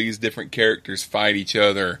all of these different characters fight each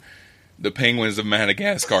other, the penguins of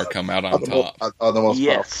Madagascar come out on top. Are the most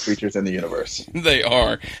powerful creatures in the universe. They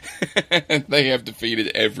are. They have defeated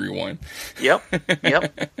everyone. Yep.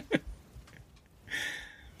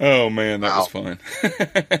 Oh man, that was fun.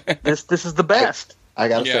 This is the best. I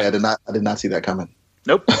gotta say, I did not see that coming.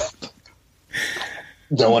 Nope.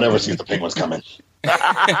 No one ever sees the penguins coming.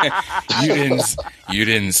 You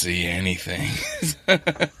didn't see anything.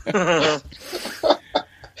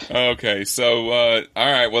 Okay, so all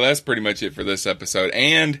right, well that's pretty much it for this episode,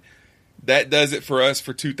 and that does it for us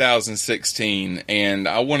for 2016. And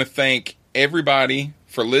I want to thank everybody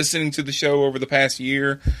for listening to the show over the past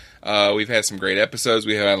year. We've had some great episodes.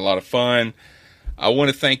 We have had a lot of fun. I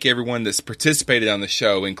want to thank everyone that's participated on the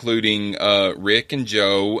show, including Rick and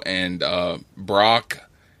Joe and Brock,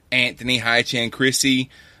 Anthony, Hai-Chan, Chrissy,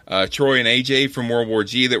 Troy and AJ from World War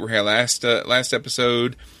G that were here last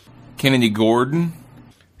episode, Kennedy Gordon,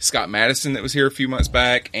 Scott Madison that was here a few months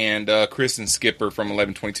back, and Chris and Skipper from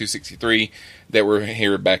 11/22/63 that were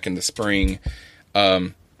here back in the spring.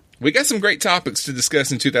 We got some great topics to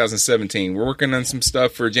discuss in 2017. We're working on some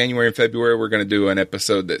stuff for January and February. We're going to do an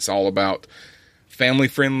episode that's all about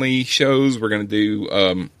family-friendly shows. We're going to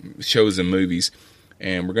do shows and movies.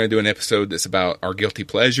 And we're going to do an episode that's about our guilty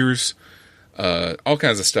pleasures, all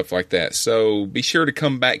kinds of stuff like that. So be sure to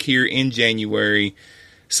come back here in January.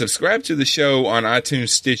 Subscribe to the show on iTunes,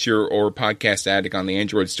 Stitcher, or Podcast Addict on the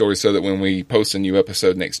Android store so that when we post a new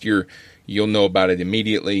episode next year, you'll know about it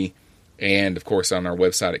immediately. And, of course, on our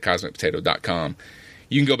website at CosmicPotato.com.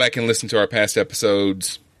 You can go back and listen to our past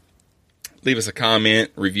episodes. Leave us a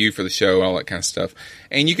comment, review for the show, all that kind of stuff.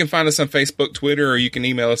 And you can find us on Facebook, Twitter, or you can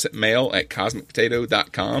email us at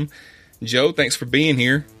mail@cosmicpotato.com. Joe, thanks for being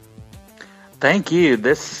here. Thank you.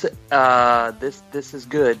 This is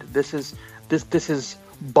good. This is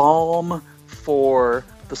balm for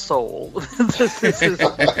the soul. This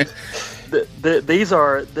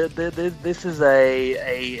is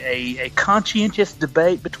a conscientious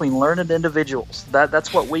debate between learned individuals.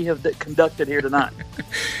 That's what we have conducted here tonight.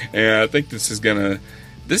 Yeah, I think this is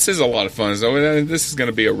a lot of fun. So this is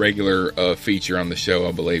gonna be a regular feature on the show,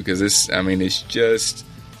 I believe, because it's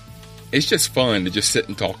just fun to just sit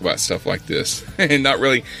and talk about stuff like this and not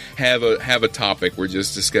really have a topic. We're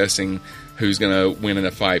just discussing who's going to win in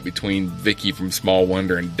a fight between Vicky from Small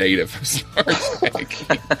Wonder and Data from Star Trek.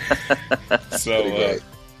 So,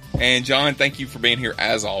 and John, thank you for being here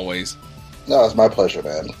as always. No, it's my pleasure,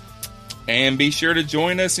 man. And be sure to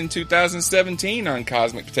join us in 2017 on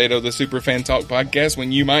Cosmic Potato, the Super Fan Talk podcast,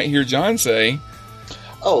 when you might hear John say...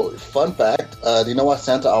 Oh, fun fact. Do you know why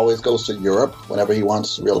Santa always goes to Europe whenever he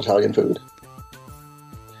wants real Italian food?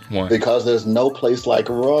 Why? Because there's no place like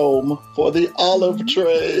Rome for the olive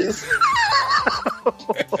trays.